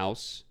losing the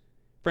house.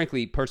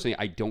 Frankly, personally,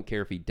 I don't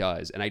care if he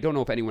does. And I don't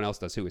know if anyone else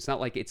does too. It's not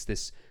like it's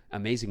this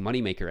amazing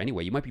moneymaker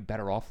anyway. You might be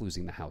better off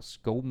losing the house.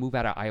 Go move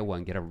out of Iowa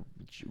and get a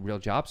real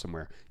job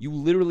somewhere. You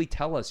literally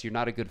tell us you're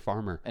not a good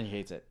farmer. And he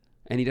hates it.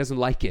 And he doesn't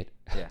like it.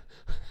 Yeah.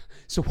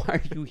 So why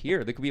are you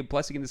here? There could be a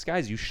blessing in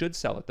disguise. You should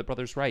sell it. The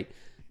brother's right.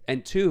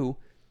 And two,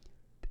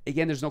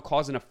 again, there's no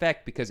cause and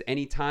effect because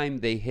anytime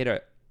they hit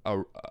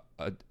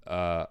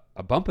a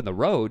bump in the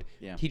road,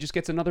 Yeah. he just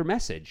gets another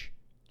message.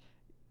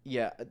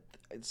 Yeah.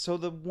 So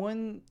the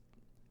one...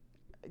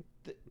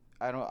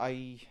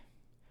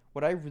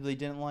 what I really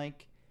didn't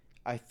like,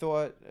 I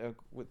thought,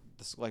 with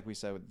this, like we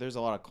said, there's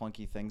a lot of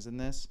clunky things in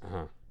this.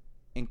 Uh-huh.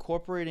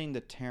 Incorporating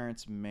the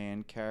Terrence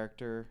Mann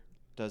character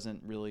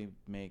doesn't really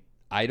make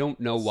I don't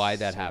know why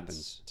that sense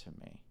happens. to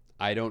me.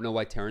 I don't know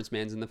why Terrence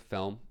Mann's in the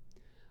film.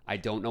 I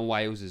don't know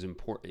why it was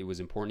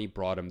important he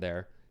brought him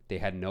there. They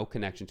had no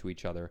connection to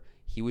each other.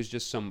 He was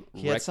just some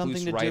He had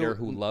something recluse to writer do-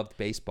 who loved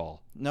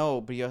baseball. No,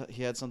 but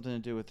he had something to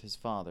do with his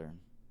father.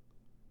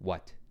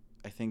 What?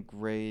 I think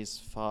Ray's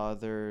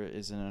father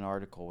is in an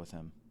article with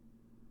him.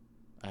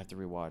 I have to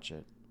rewatch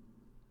it.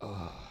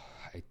 Oh,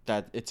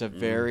 That it's a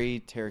very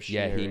tertiary.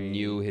 yeah, he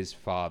knew his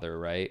father,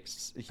 right?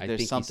 I think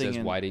he says,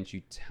 "Why didn't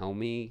you tell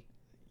me?"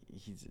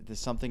 There's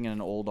something in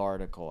an old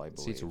article, I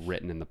believe. See, it's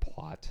written in the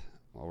plot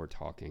while we're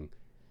talking.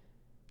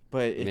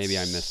 But it's Maybe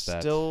I missed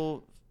that.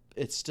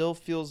 It still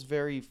feels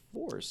very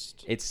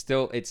forced. It's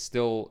still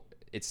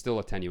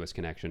a tenuous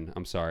connection.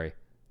 I'm sorry.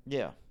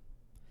 Yeah.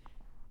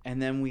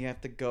 And then we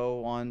have to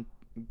go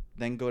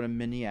to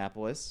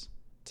Minneapolis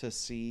to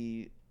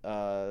see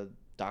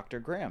Dr.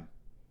 Graham.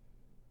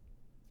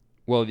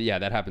 Well, yeah,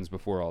 that happens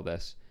before all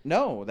this.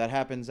 No, that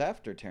happens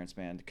after Terrence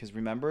Mann. Because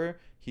remember,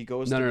 he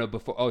goes No,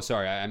 before. Oh,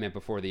 sorry, I meant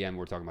before the end.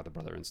 We're talking about the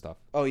brother and stuff.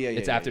 Oh, yeah,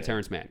 It's after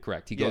Terrence Mann,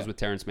 correct. He goes with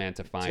Terrence Mann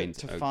to find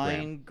to Graham.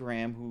 find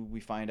Graham, who we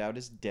find out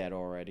is dead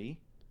already.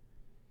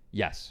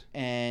 Yes.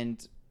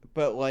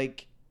 But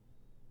like,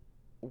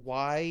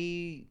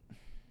 why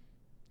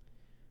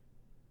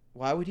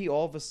would he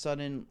all of a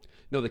sudden...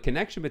 No, the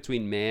connection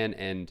between Mann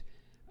and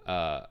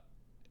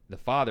the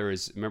father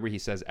is, remember he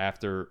says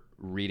after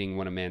reading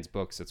one of Mann's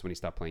books, that's when he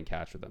stopped playing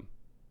catch with him.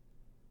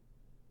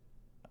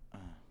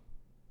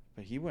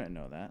 But he wouldn't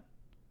know that.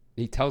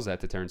 He tells that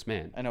to Terrence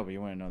Mann. I know, but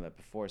you wouldn't know that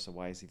before, so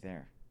why is he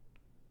there?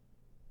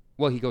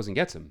 Well, he goes and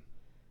gets him.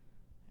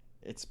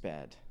 It's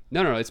bad.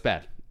 No, it's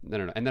bad.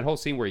 No. And that whole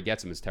scene where he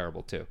gets him is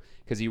terrible too,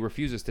 because he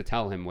refuses to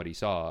tell him what he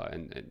saw,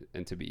 and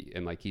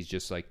like he's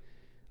just like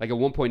at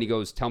one point he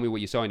goes, "Tell me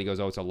what you saw," and he goes,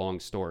 "Oh, it's a long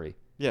story."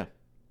 Yeah.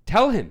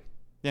 Tell him.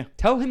 Yeah.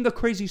 Tell him the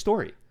crazy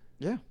story.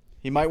 Yeah.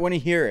 He might want to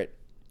hear it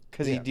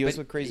because he deals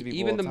with crazy people.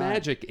 Even all the time.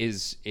 magic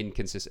is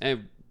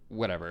inconsistent.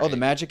 Whatever. Oh, the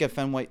magic at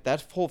Fenway.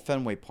 That whole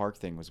Fenway Park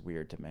thing was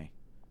weird to me.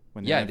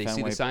 When Yeah, in they see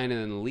Fenway, the sign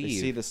and then leave. They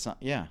see the sign.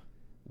 Yeah.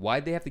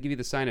 Why'd they have to give you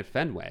the sign at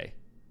Fenway?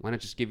 Why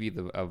not just give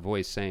you a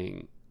voice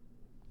saying?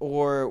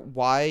 Or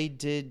why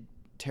did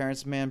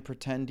Terrence Mann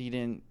pretend he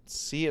didn't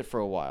see it for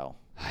a while?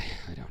 I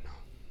don't know.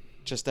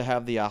 Just to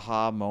have the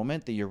aha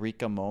moment, the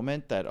eureka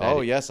moment that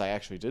yes, I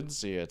actually did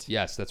see it.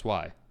 Yes, that's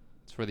why.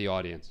 It's for the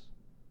audience.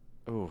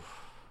 Ooh.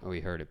 Oh, he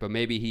heard it. But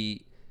maybe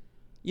he,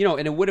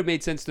 and it would have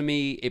made sense to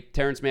me if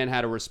Terrence Mann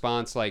had a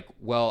response like,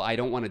 well, I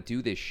don't want to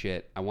do this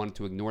shit. I wanted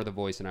to ignore the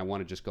voice and I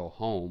want to just go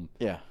home.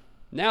 Yeah.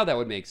 Now that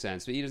would make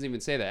sense. But he doesn't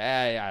even say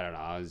that. I don't know.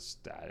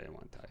 I didn't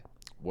want to tell you.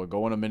 We're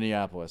going to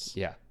Minneapolis.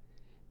 Yeah.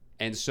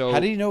 And so, how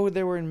did he know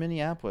they were in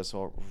Minneapolis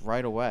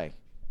right away?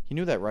 He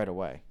knew that right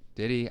away.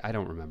 Did he? I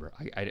don't remember.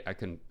 I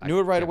couldn't. Knew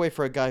it right away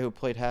for a guy who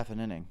played half an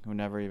inning, who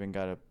never even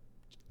got a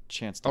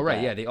chance to. Oh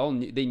right, bat.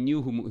 yeah. They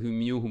knew who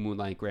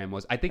Moonlight Graham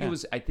was. I think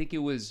it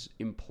was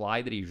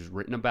implied that he was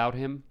written about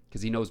him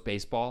because he knows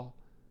baseball.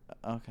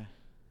 Okay.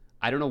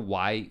 I don't know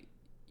why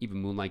even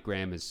Moonlight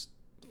Graham is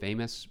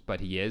famous, but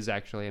he is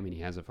actually. I mean,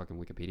 he has a fucking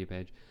Wikipedia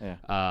page.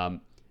 Yeah.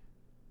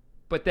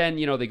 But then,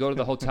 they go to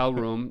the hotel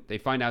room. They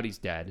find out he's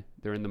dead.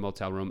 They're in the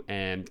motel room,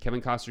 and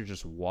Kevin Costner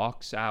just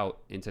walks out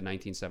into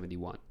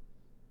 1971.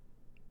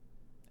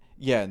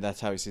 Yeah, and that's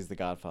how he sees The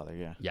Godfather.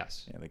 Yeah.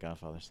 Yes. Yeah, The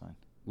Godfather sign.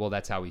 Well,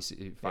 that's how he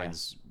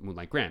finds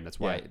Moonlight Graham. That's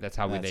why. Yeah, that's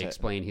how they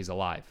explain he's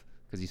alive,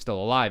 because he's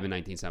still alive in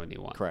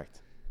 1971. Correct.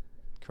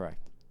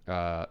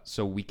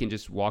 So we can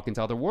just walk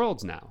into other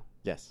worlds now.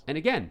 Yes. And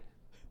again,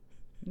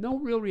 no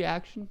real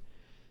reaction.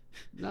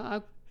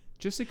 No,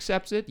 just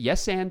accepts it.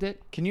 Yes, and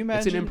it. Can you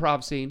imagine? It's an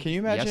improv scene. Can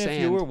you imagine yes,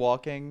 if you were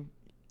walking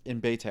in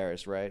Bay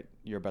Terrace, right?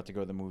 You're about to go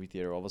to the movie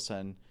theater. All of a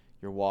sudden,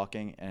 you're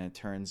walking, and it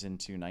turns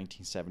into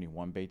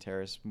 1971 Bay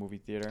Terrace movie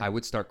theater. I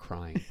would start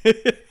crying.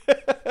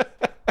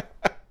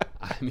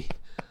 I mean,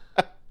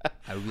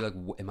 I would be like,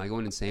 "Am I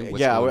going insane?"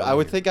 What's going on I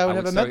would here?" think I would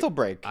have a mental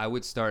break. I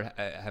would start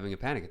having a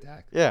panic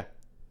attack. Yeah.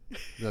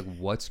 Be like,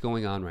 what's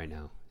going on right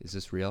now? Is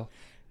this real?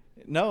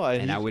 No,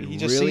 I would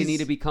really need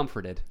to be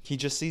comforted. He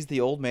just sees the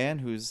old man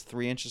who's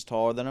 3 inches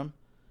taller than him.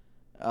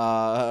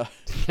 That's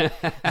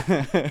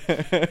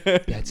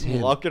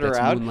him. Looking That's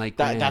around. Moonlight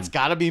Graham. That's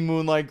got to be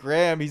Moonlight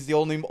Graham. He's the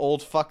only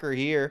old fucker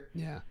here.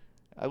 Yeah.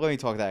 Let me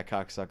talk to that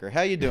cocksucker.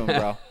 How you doing,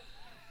 bro?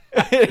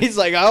 He's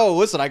like, oh,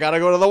 listen, I got to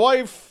go to the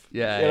wife.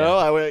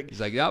 Yeah.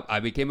 He's like, yep, I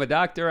became a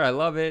doctor. I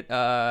love it.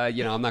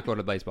 I'm not going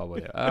to baseball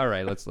with you. All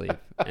right, let's leave.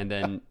 And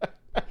then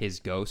his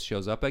ghost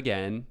shows up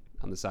again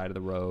on the side of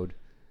the road.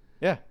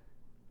 Yeah.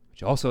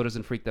 Which also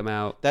doesn't freak them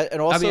out. At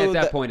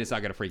that point, it's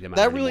not going to freak them out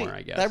anymore,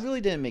 I guess. That really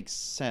didn't make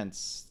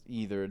sense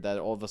either, that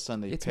all of a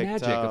sudden they it's picked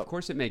magic. up. Of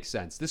course it makes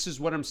sense. This is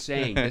what I'm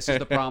saying. This is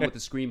the problem with the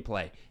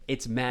screenplay.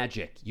 It's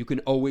magic. You can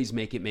always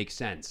make it make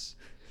sense.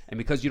 And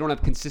because you don't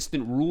have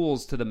consistent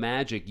rules to the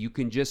magic, you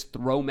can just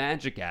throw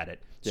magic at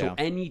it. So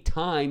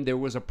anytime there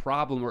was a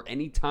problem or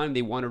anytime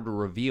they wanted to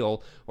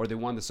reveal or they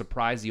wanted to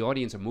surprise the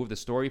audience and move the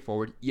story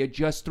forward, you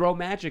just throw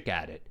magic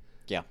at it.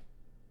 Yeah.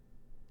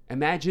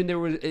 Imagine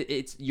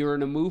you're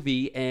in a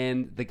movie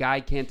and the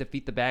guy can't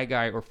defeat the bad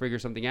guy or figure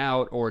something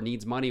out or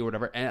needs money or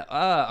whatever, and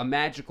a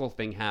magical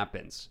thing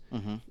happens,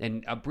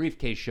 and a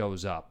briefcase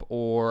shows up,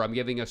 or I'm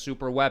giving a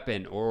super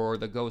weapon, or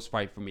the ghost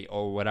fight for me,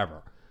 or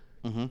whatever.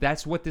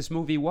 That's what this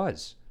movie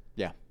was.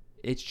 Yeah.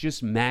 It's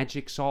just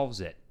magic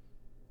solves it.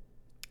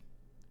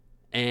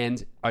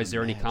 And is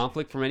there any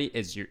conflict from any?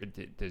 Does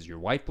your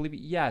wife believe it?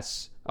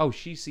 Yes. Oh,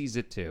 she sees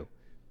it too.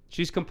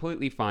 She's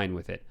completely fine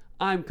with it.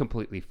 I'm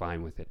completely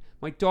fine with it.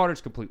 My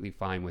daughter's completely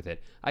fine with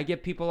it. I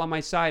get people on my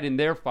side and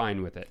they're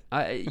fine with it.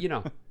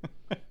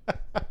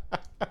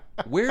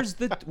 Where's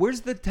the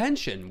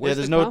tension? Where's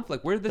the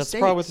conflict? Where are the stakes? That's the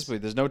problem with this movie.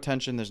 There's no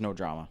tension. There's no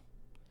drama.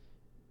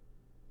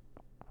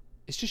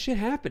 It's just shit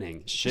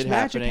happening.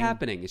 Magic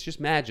happening. It's just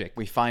magic.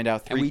 We find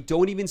out and we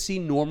don't even see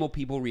normal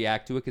people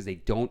react to it because they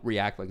don't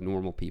react like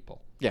normal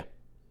people. Yeah.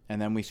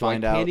 And then we I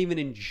can't even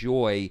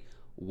enjoy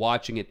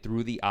watching it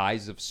through the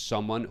eyes of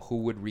someone who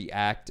would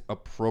react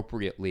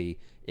appropriately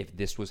if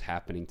this was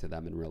happening to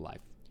them in real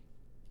life.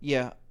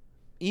 Yeah.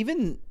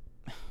 Even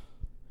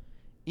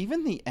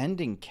the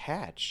ending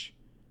catch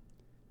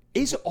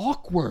is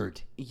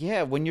awkward.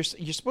 Yeah, when you're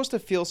supposed to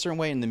feel a certain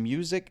way, and the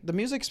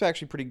music's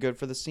actually pretty good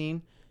for the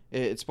scene.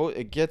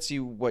 It gets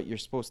you what you're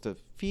supposed to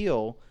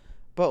feel,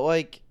 but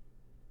like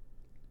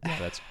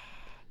that's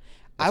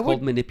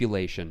called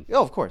manipulation.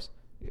 Oh, of course.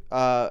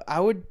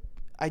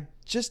 I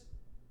just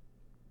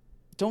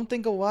don't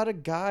think a lot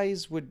of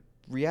guys would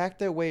react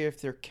that way if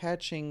they're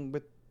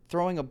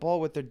throwing a ball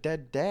with their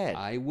dead dad.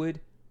 I would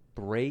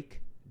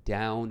break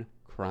down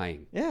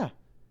crying. Yeah.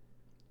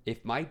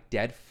 If my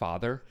dead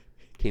father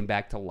came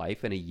back to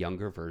life in a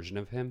younger version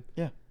of him,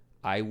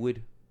 I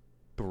would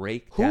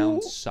break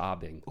down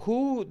sobbing.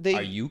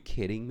 Are you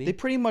kidding me? They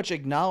pretty much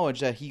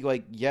acknowledge that he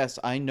yes,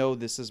 I know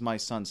this is my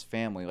son's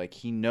family. Like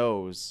he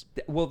knows.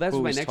 Well, that's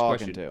who my he's next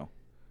talking question.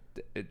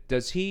 To.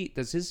 Does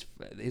his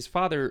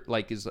father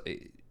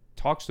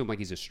talks to him like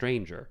he's a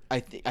stranger? I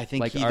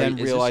think he then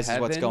realizes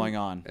what's going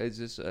on. Is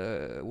this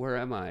where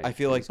am I? I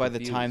feel like by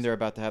the time they're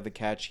about to have the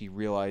catch, he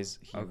realizes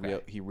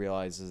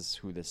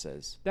who this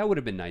is. That would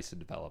have been nice to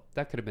develop.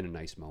 That could have been a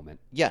nice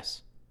moment.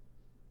 Yes.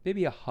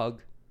 Maybe a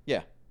hug.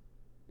 Yeah.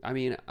 I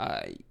mean,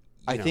 I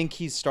think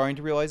he's starting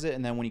to realize it,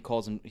 and then when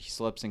he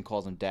slips and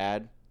calls him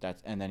dad.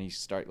 And then he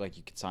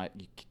you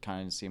could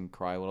kind of see him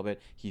cry a little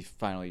bit. He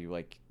finally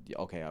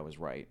okay, I was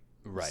right.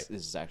 Right.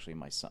 This is actually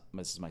my son.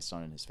 This is my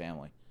son and his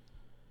family.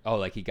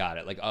 Oh, he got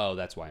it. Oh,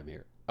 that's why I'm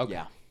here. Okay.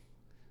 Yeah.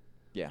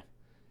 Yeah.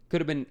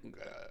 Could have been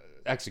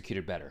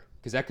executed better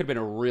because that could have been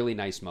a really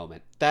nice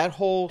moment. That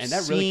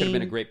really could have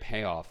been a great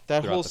payoff.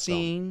 That whole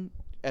scene,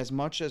 as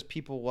much as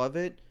people love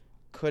it,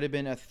 could have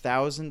been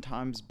 1,000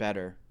 times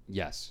better.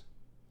 Yes.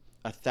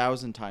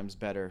 1,000 times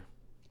better.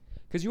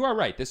 Because you are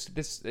right.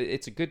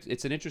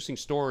 It's an interesting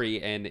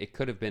story, and it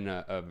could have been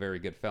a very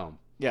good film.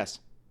 Yes,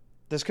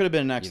 this could have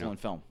been an excellent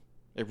film.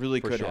 It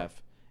really could sure.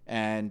 have,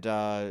 and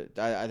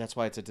that's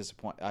why it's it's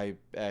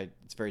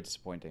very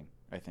disappointing.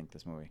 I think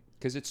this movie,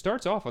 because it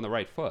starts off on the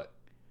right foot.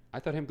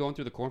 I thought him going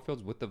through the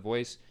cornfields with the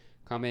voice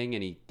coming,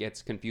 and he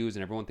gets confused,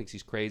 and everyone thinks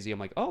he's crazy. I'm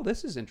like, oh,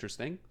 this is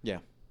interesting. Yeah,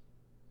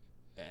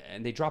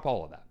 and they drop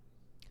all of that.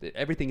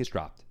 Everything is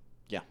dropped.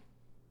 Yeah,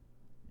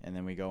 and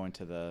then we go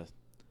into the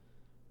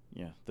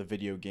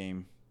video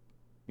game,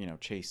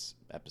 chase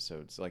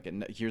episodes. Like,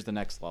 here's the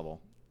next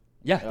level.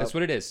 Yeah, that's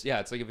what it is. Yeah,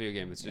 it's like a video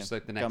game. It's just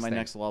like the next got my thing.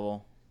 next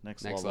level.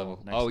 Next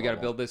level. We got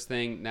to build this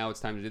thing. Now it's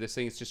time to do this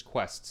thing. It's just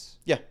quests.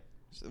 Yeah,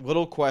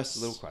 little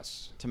quests. Little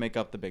quests to make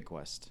up the big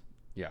quest.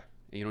 Yeah,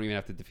 and you don't even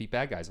have to defeat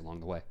bad guys along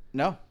the way.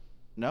 No,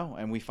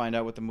 and we find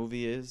out what the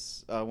movie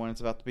is when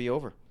it's about to be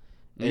over.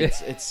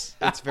 It's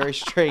very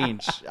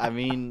strange. I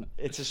mean,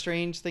 it's a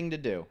strange thing to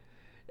do.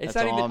 It's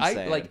That's not all even. I'm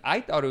saying.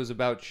 I thought it was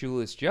about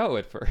Shoeless Joe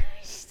at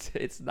first.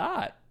 It's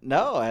not.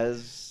 No,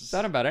 it's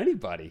not about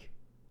anybody.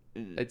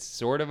 It's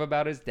sort of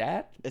about his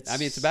dad.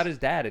 It's about his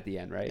dad at the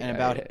end, right?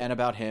 And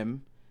about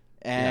him,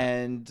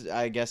 and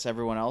I guess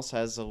everyone else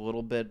has a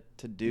little bit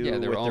to do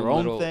with their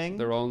own thing.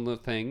 Their own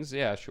little things,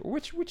 yeah, sure.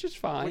 Which is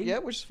fine. Well, yeah,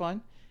 which is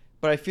fine.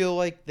 But I feel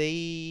like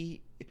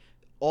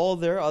all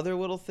their other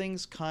little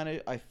things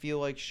I feel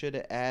like should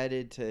have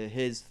added to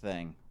his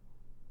thing.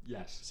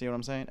 Yes. See what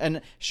I'm saying?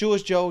 And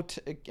Shoeless Joe,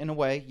 in a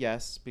way,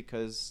 yes,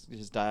 because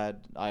his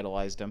dad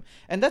idolized him.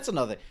 And that's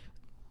another.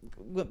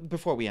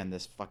 Before we end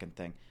this fucking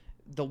thing,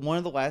 one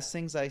of the last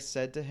things I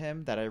said to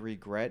him that I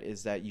regret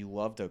is that you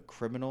loved a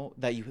criminal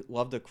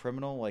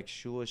like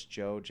Shoeless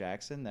Joe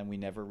Jackson, and we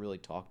never really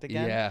talked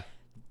again. Yeah.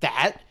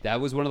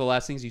 That was one of the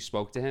last things you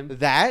spoke to him.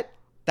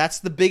 That's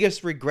the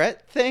biggest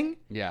regret thing.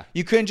 Yeah.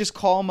 You couldn't just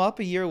call him up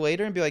a year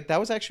later and be like, "That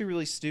was actually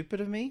really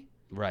stupid of me."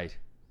 Right.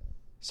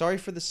 Sorry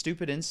for the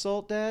stupid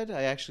insult, Dad.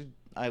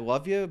 I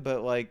love you,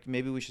 but like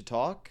maybe we should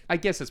talk. I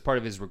guess that's part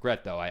of his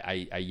regret, though.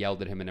 I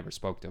yelled at him and never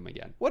spoke to him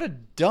again. What a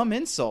dumb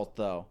insult,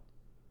 though.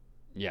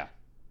 Yeah.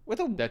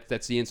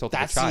 That's the insult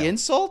of a child. That's the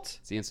insult?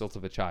 It's the insult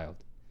of a child.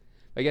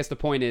 I guess the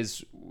point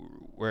is,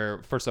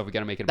 first off, we got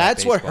to make it about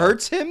That's baseball. what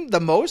hurts him the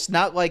most?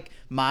 Not like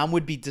Mom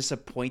would be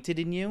disappointed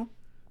in you?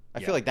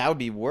 I feel like that would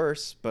be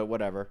worse, but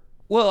whatever.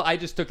 Well, I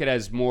just took it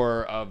as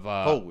more of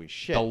holy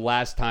shit. The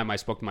last time I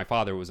spoke to my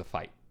father was a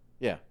fight.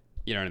 Yeah.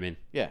 You know what I mean?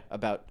 Yeah,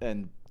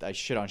 and I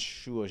shit on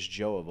Shoeless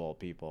Joe of all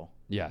people.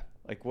 Yeah.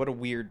 Like, what a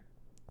weird...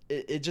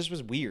 It just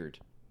was weird.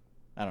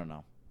 I don't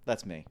know.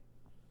 That's me.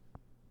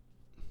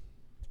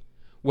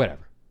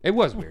 Whatever. It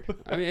was weird.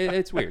 I mean,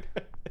 it's weird.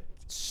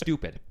 It's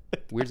stupid.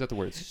 Weird's not the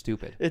word. It's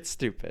stupid. It's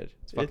stupid.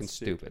 It's fucking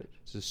stupid.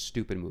 It's a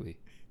stupid movie.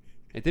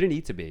 It didn't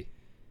need to be.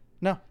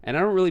 No. And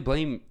I don't really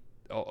blame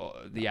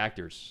the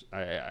actors.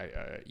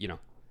 I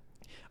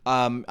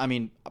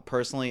mean,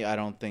 personally, I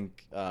don't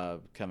think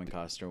Kevin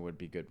Costner would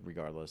be good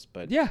regardless.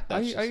 But yeah,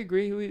 I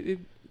agree.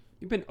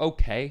 You've been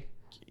okay.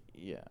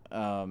 Yeah.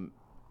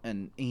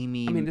 And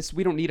Amy. I mean,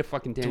 we don't need a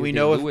fucking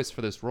Daniel Day-Lewis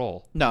for this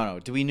role. No.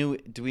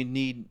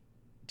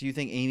 Do you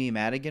think Amy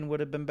Madigan would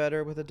have been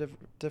better with a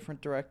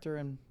different director,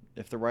 and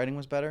if the writing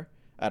was better?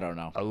 I don't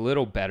know. A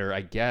little better,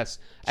 I guess.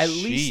 At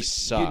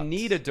least sucked. You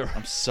need a director.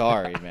 I'm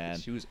sorry, man.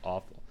 She was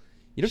awful.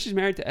 You know, she's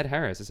married to Ed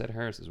Harris. It's Ed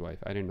Harris's wife.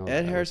 I didn't know that.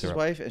 Ed Harris's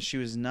wife, and she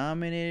was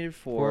nominated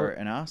for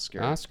an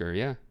Oscar. Oscar,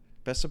 yeah.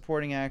 Best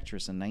Supporting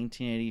Actress in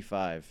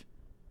 1985.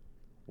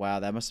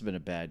 Wow, that must have been a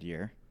bad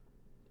year.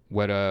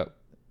 What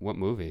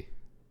movie?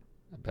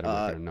 I bet I'm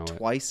not gonna know it.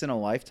 Twice in a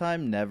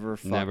Lifetime. Never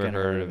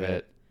heard of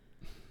it.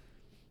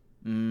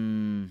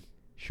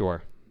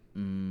 Sure.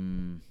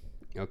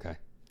 Okay.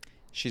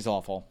 She's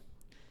awful.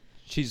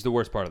 She's the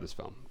worst part of this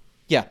film.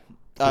 Yeah.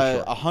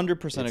 Sure.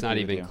 100% It's agree not with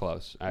even you.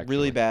 Close,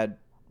 actually.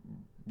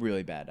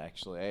 Really bad,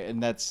 actually.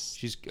 And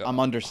I'm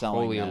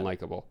underselling wholly that.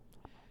 Unlikable.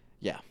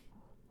 Yeah.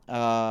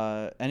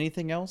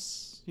 Anything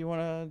else you want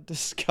to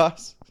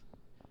discuss?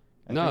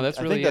 I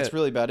think that's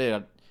really about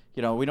it.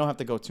 We don't have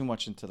to go too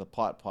much into the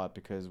plot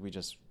because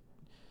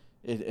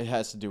it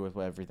has to do with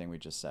everything we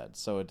just said.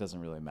 So it doesn't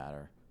really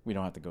matter. We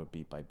don't have to go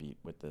beat by beat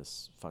with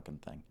this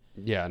fucking thing.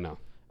 Yeah, no.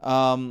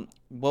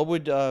 What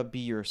would be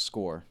your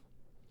score?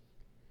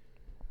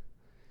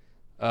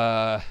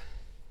 Let's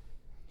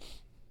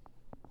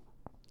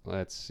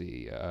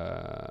see.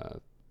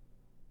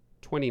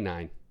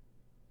 29.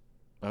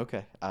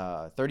 Okay.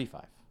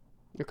 35.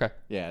 Okay.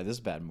 Yeah, this is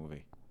a bad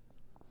movie.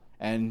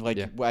 And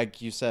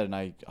like you said, and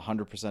I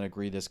 100%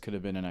 agree, this could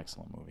have been an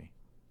excellent movie.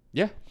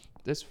 Yeah,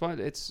 it's fun.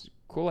 It's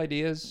cool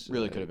ideas.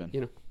 Really could have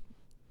been.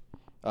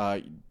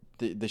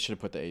 They should have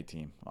put the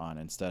A-Team on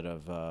instead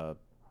of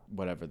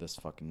whatever this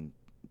fucking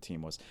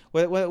team was.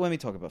 Let me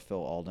talk about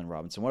Phil Alden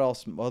Robinson. What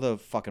else? What other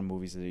fucking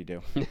movies did he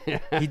do?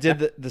 He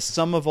did the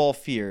Sum of All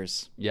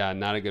Fears. Yeah,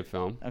 not a good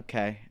film.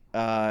 Okay.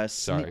 Sorry.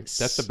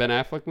 That's the Ben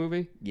Affleck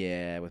movie?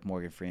 Yeah, with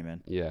Morgan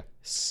Freeman. Yeah.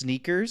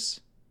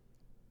 Sneakers.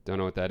 Don't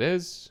know what that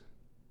is.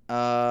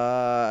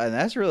 And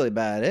that's really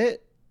about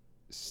it.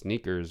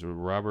 Sneakers with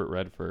Robert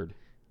Redford.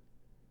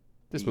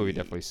 This movie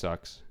definitely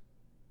sucks.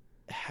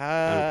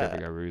 I don't care if the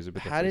guy reviews it,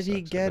 but how did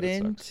he get sucks.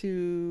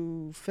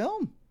 into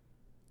film?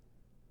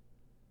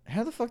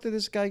 How the fuck did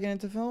this guy get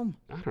into film?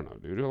 I don't know,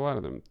 dude. A lot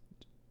of them.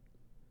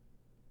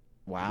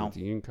 Wow.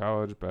 Dean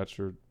College,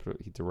 Bachelor.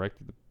 He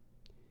directed the.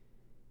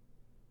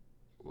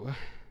 What?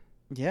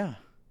 Yeah.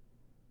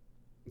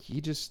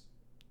 He just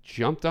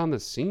jumped on the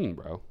scene,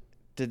 bro.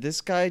 Did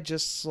this guy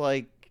just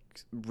like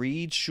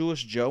read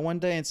Shoeless Joe one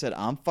day and said,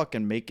 "I'm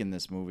fucking making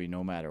this movie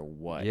no matter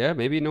what"? Yeah,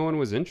 maybe no one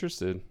was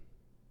interested.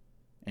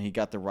 And he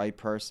got the right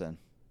person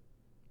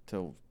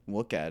to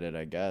look at it,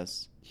 I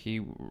guess.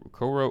 He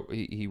co-wrote.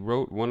 He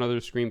wrote one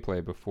other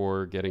screenplay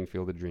before getting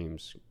Field of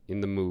Dreams.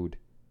 In the Mood.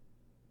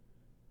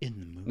 In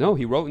the Mood. No,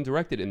 he wrote and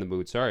directed In the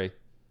Mood. Sorry.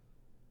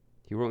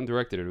 He wrote and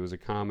directed it. It was a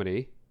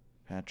comedy.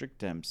 Patrick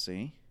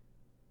Dempsey.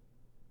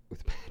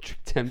 With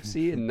Patrick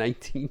Dempsey in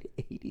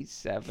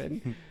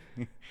 1987.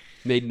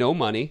 Made no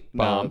money.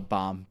 No,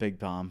 Bomb. big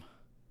bomb.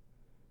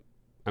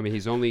 I mean,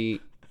 the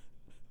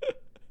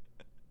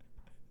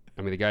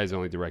guy's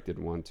only directed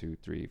 1, 2,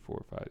 3,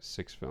 4, 5,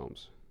 6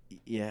 films.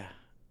 Yeah.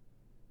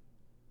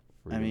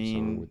 Freedom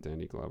Song with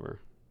Danny Glover.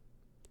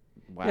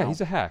 Wow. Yeah,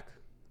 he's a hack.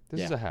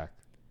 This is a hack.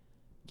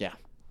 Yeah.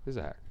 This is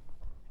a hack.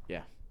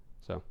 Yeah.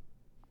 So,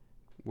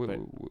 what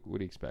do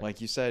you expect?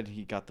 Like you said,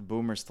 he got the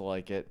boomers to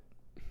like it.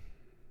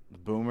 The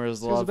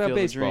boomers It love about Field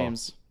of baseball.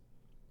 Dreams.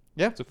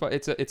 Yeah.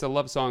 It's a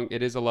love song.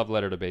 It is a love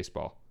letter to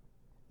baseball.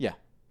 Yeah.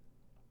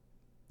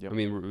 Yep. I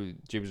mean,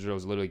 James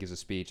Rose literally gives a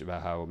speech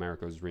about how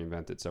America was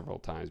reinvented several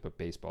times, but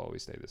baseball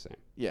always stayed the same.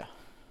 Yeah.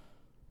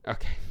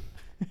 Okay.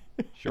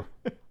 Sure.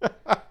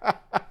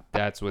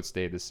 That's what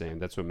stayed the same.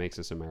 That's what makes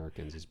us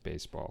Americans is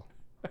baseball.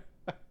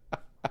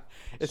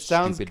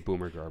 Stupid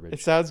boomer garbage. It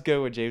sounds good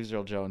when James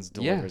Earl Jones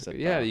delivers it.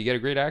 Yeah, though. you get a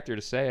great actor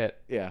to say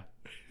it. Yeah.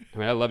 I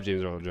mean, I love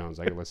James Earl Jones.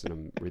 I could listen to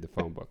him read the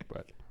phone book,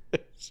 but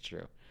It's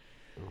true.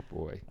 oh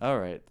boy. All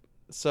right.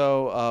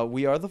 So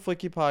we are the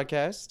Flicky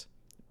Podcast.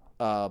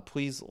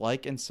 Please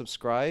like and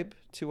subscribe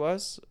to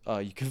us.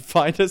 You can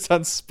find us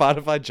on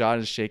Spotify. John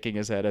is shaking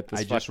his head at this.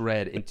 I just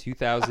read in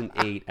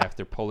 2008,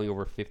 after polling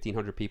over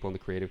 1,500 people in the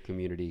creative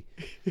community,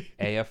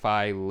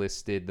 AFI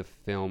listed the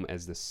film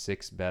as the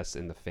 6th best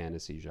in the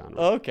fantasy genre.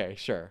 Okay,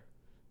 sure.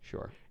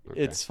 Sure. Okay.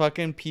 It's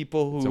fucking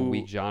people who. It's a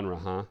weak genre,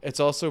 huh?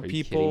 It's also Are you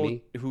people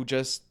kidding me? who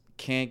just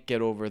can't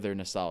get over their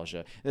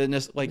nostalgia.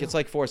 It's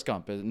like Forrest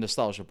Gump,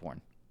 nostalgia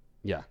porn.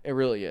 Yeah. It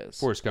really is.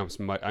 Forrest Gump's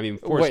Forrest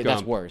Wait, Gump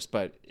that's worse,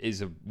 but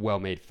is a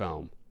well-made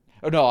film.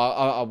 oh no,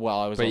 I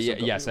was. But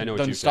also yes, I know what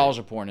the you're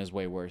nostalgia porn is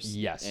way worse.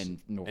 Yes. and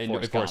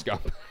Forrest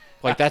Gump.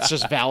 Like that's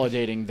just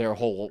validating their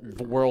whole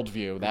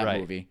worldview. That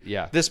Right. movie.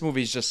 Yeah. This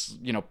movie's just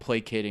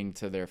placating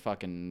to their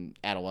fucking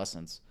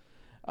adolescence.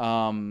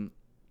 So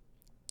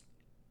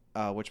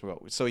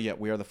yeah,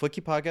 we are the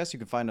Flicky Podcast. You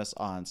can find us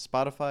on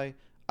Spotify,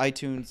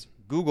 iTunes,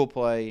 Google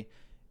Play,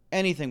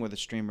 anything with a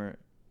streamer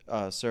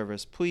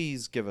service.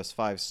 Please give us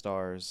 5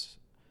 stars.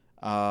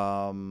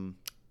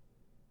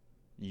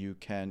 You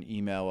can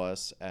email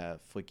us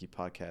at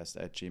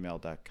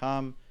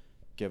flickypodcast@gmail.com.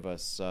 Give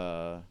us,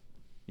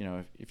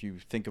 if you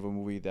think of a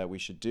movie that we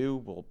should do,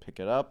 we'll pick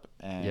it up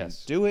and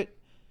do it.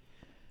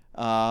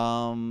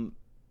 What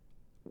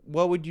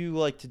would you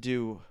like to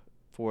do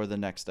for the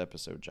next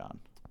episode,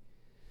 John?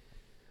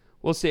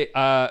 We'll see.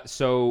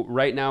 So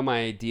right now,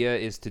 my idea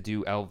is to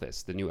do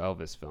Elvis, the new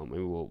Elvis film.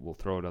 Maybe we'll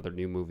throw another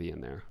new movie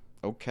in there.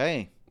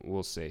 Okay.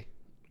 We'll see.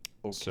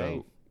 Okay.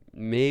 So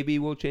maybe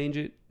we'll change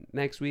it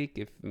next week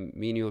if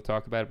me and you will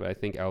talk about it. But I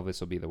think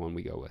Elvis will be the one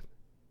we go with.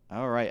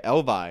 All right,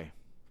 Elvi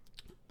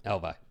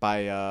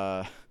by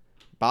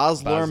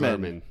Baz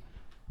Luhrmann.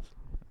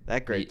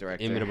 That great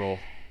director. Imitable.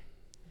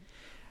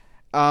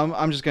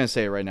 I'm just gonna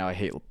say it right now. I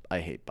hate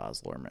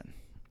Baz Luhrmann.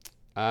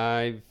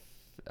 I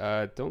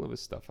don't love his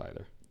stuff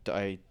either.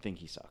 I think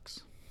he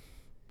sucks.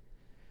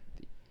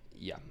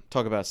 Yeah.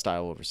 Talk about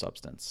style over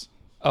substance.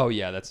 Oh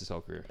yeah, that's his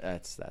whole career.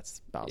 That's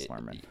Baz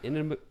Luhrmann.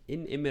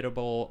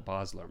 Inimitable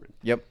Baz Luhrmann.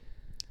 Yep.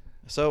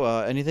 So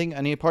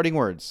any parting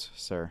words,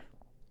 sir?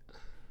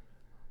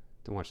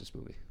 Don't watch this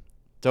movie.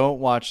 Don't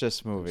watch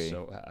this movie.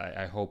 So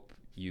I hope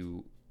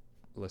you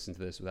listen to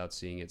this without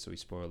seeing it, so we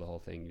spoil the whole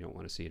thing. You don't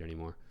want to see it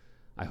anymore.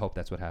 I hope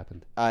that's what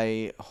happened.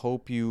 I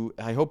hope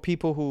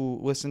people who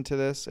listen to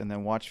this and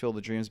then watch Field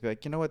of Dreams be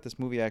like, you know what, this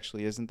movie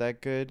actually isn't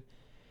that good.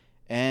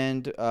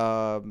 And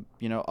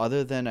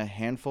other than a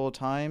handful of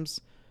times,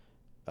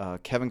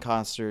 Kevin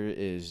Costner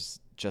is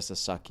just a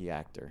sucky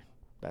actor.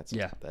 That's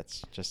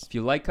just. If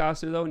you like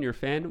Costner though and you're a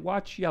fan,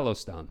 watch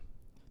Yellowstone.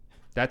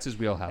 That's his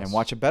wheelhouse. And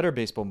watch a better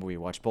baseball movie.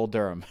 Watch Bull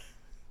Durham.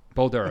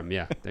 Bull Durham,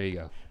 yeah. There you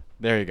go.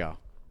 There you go.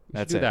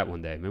 That's that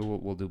one day. Maybe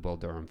we'll do Bull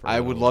Durham. I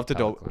would love to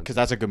do because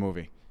that's a good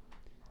movie.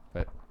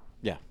 But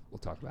yeah, we'll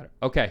talk about it.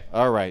 Okay.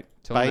 All right.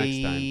 Till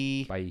next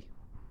time. Bye.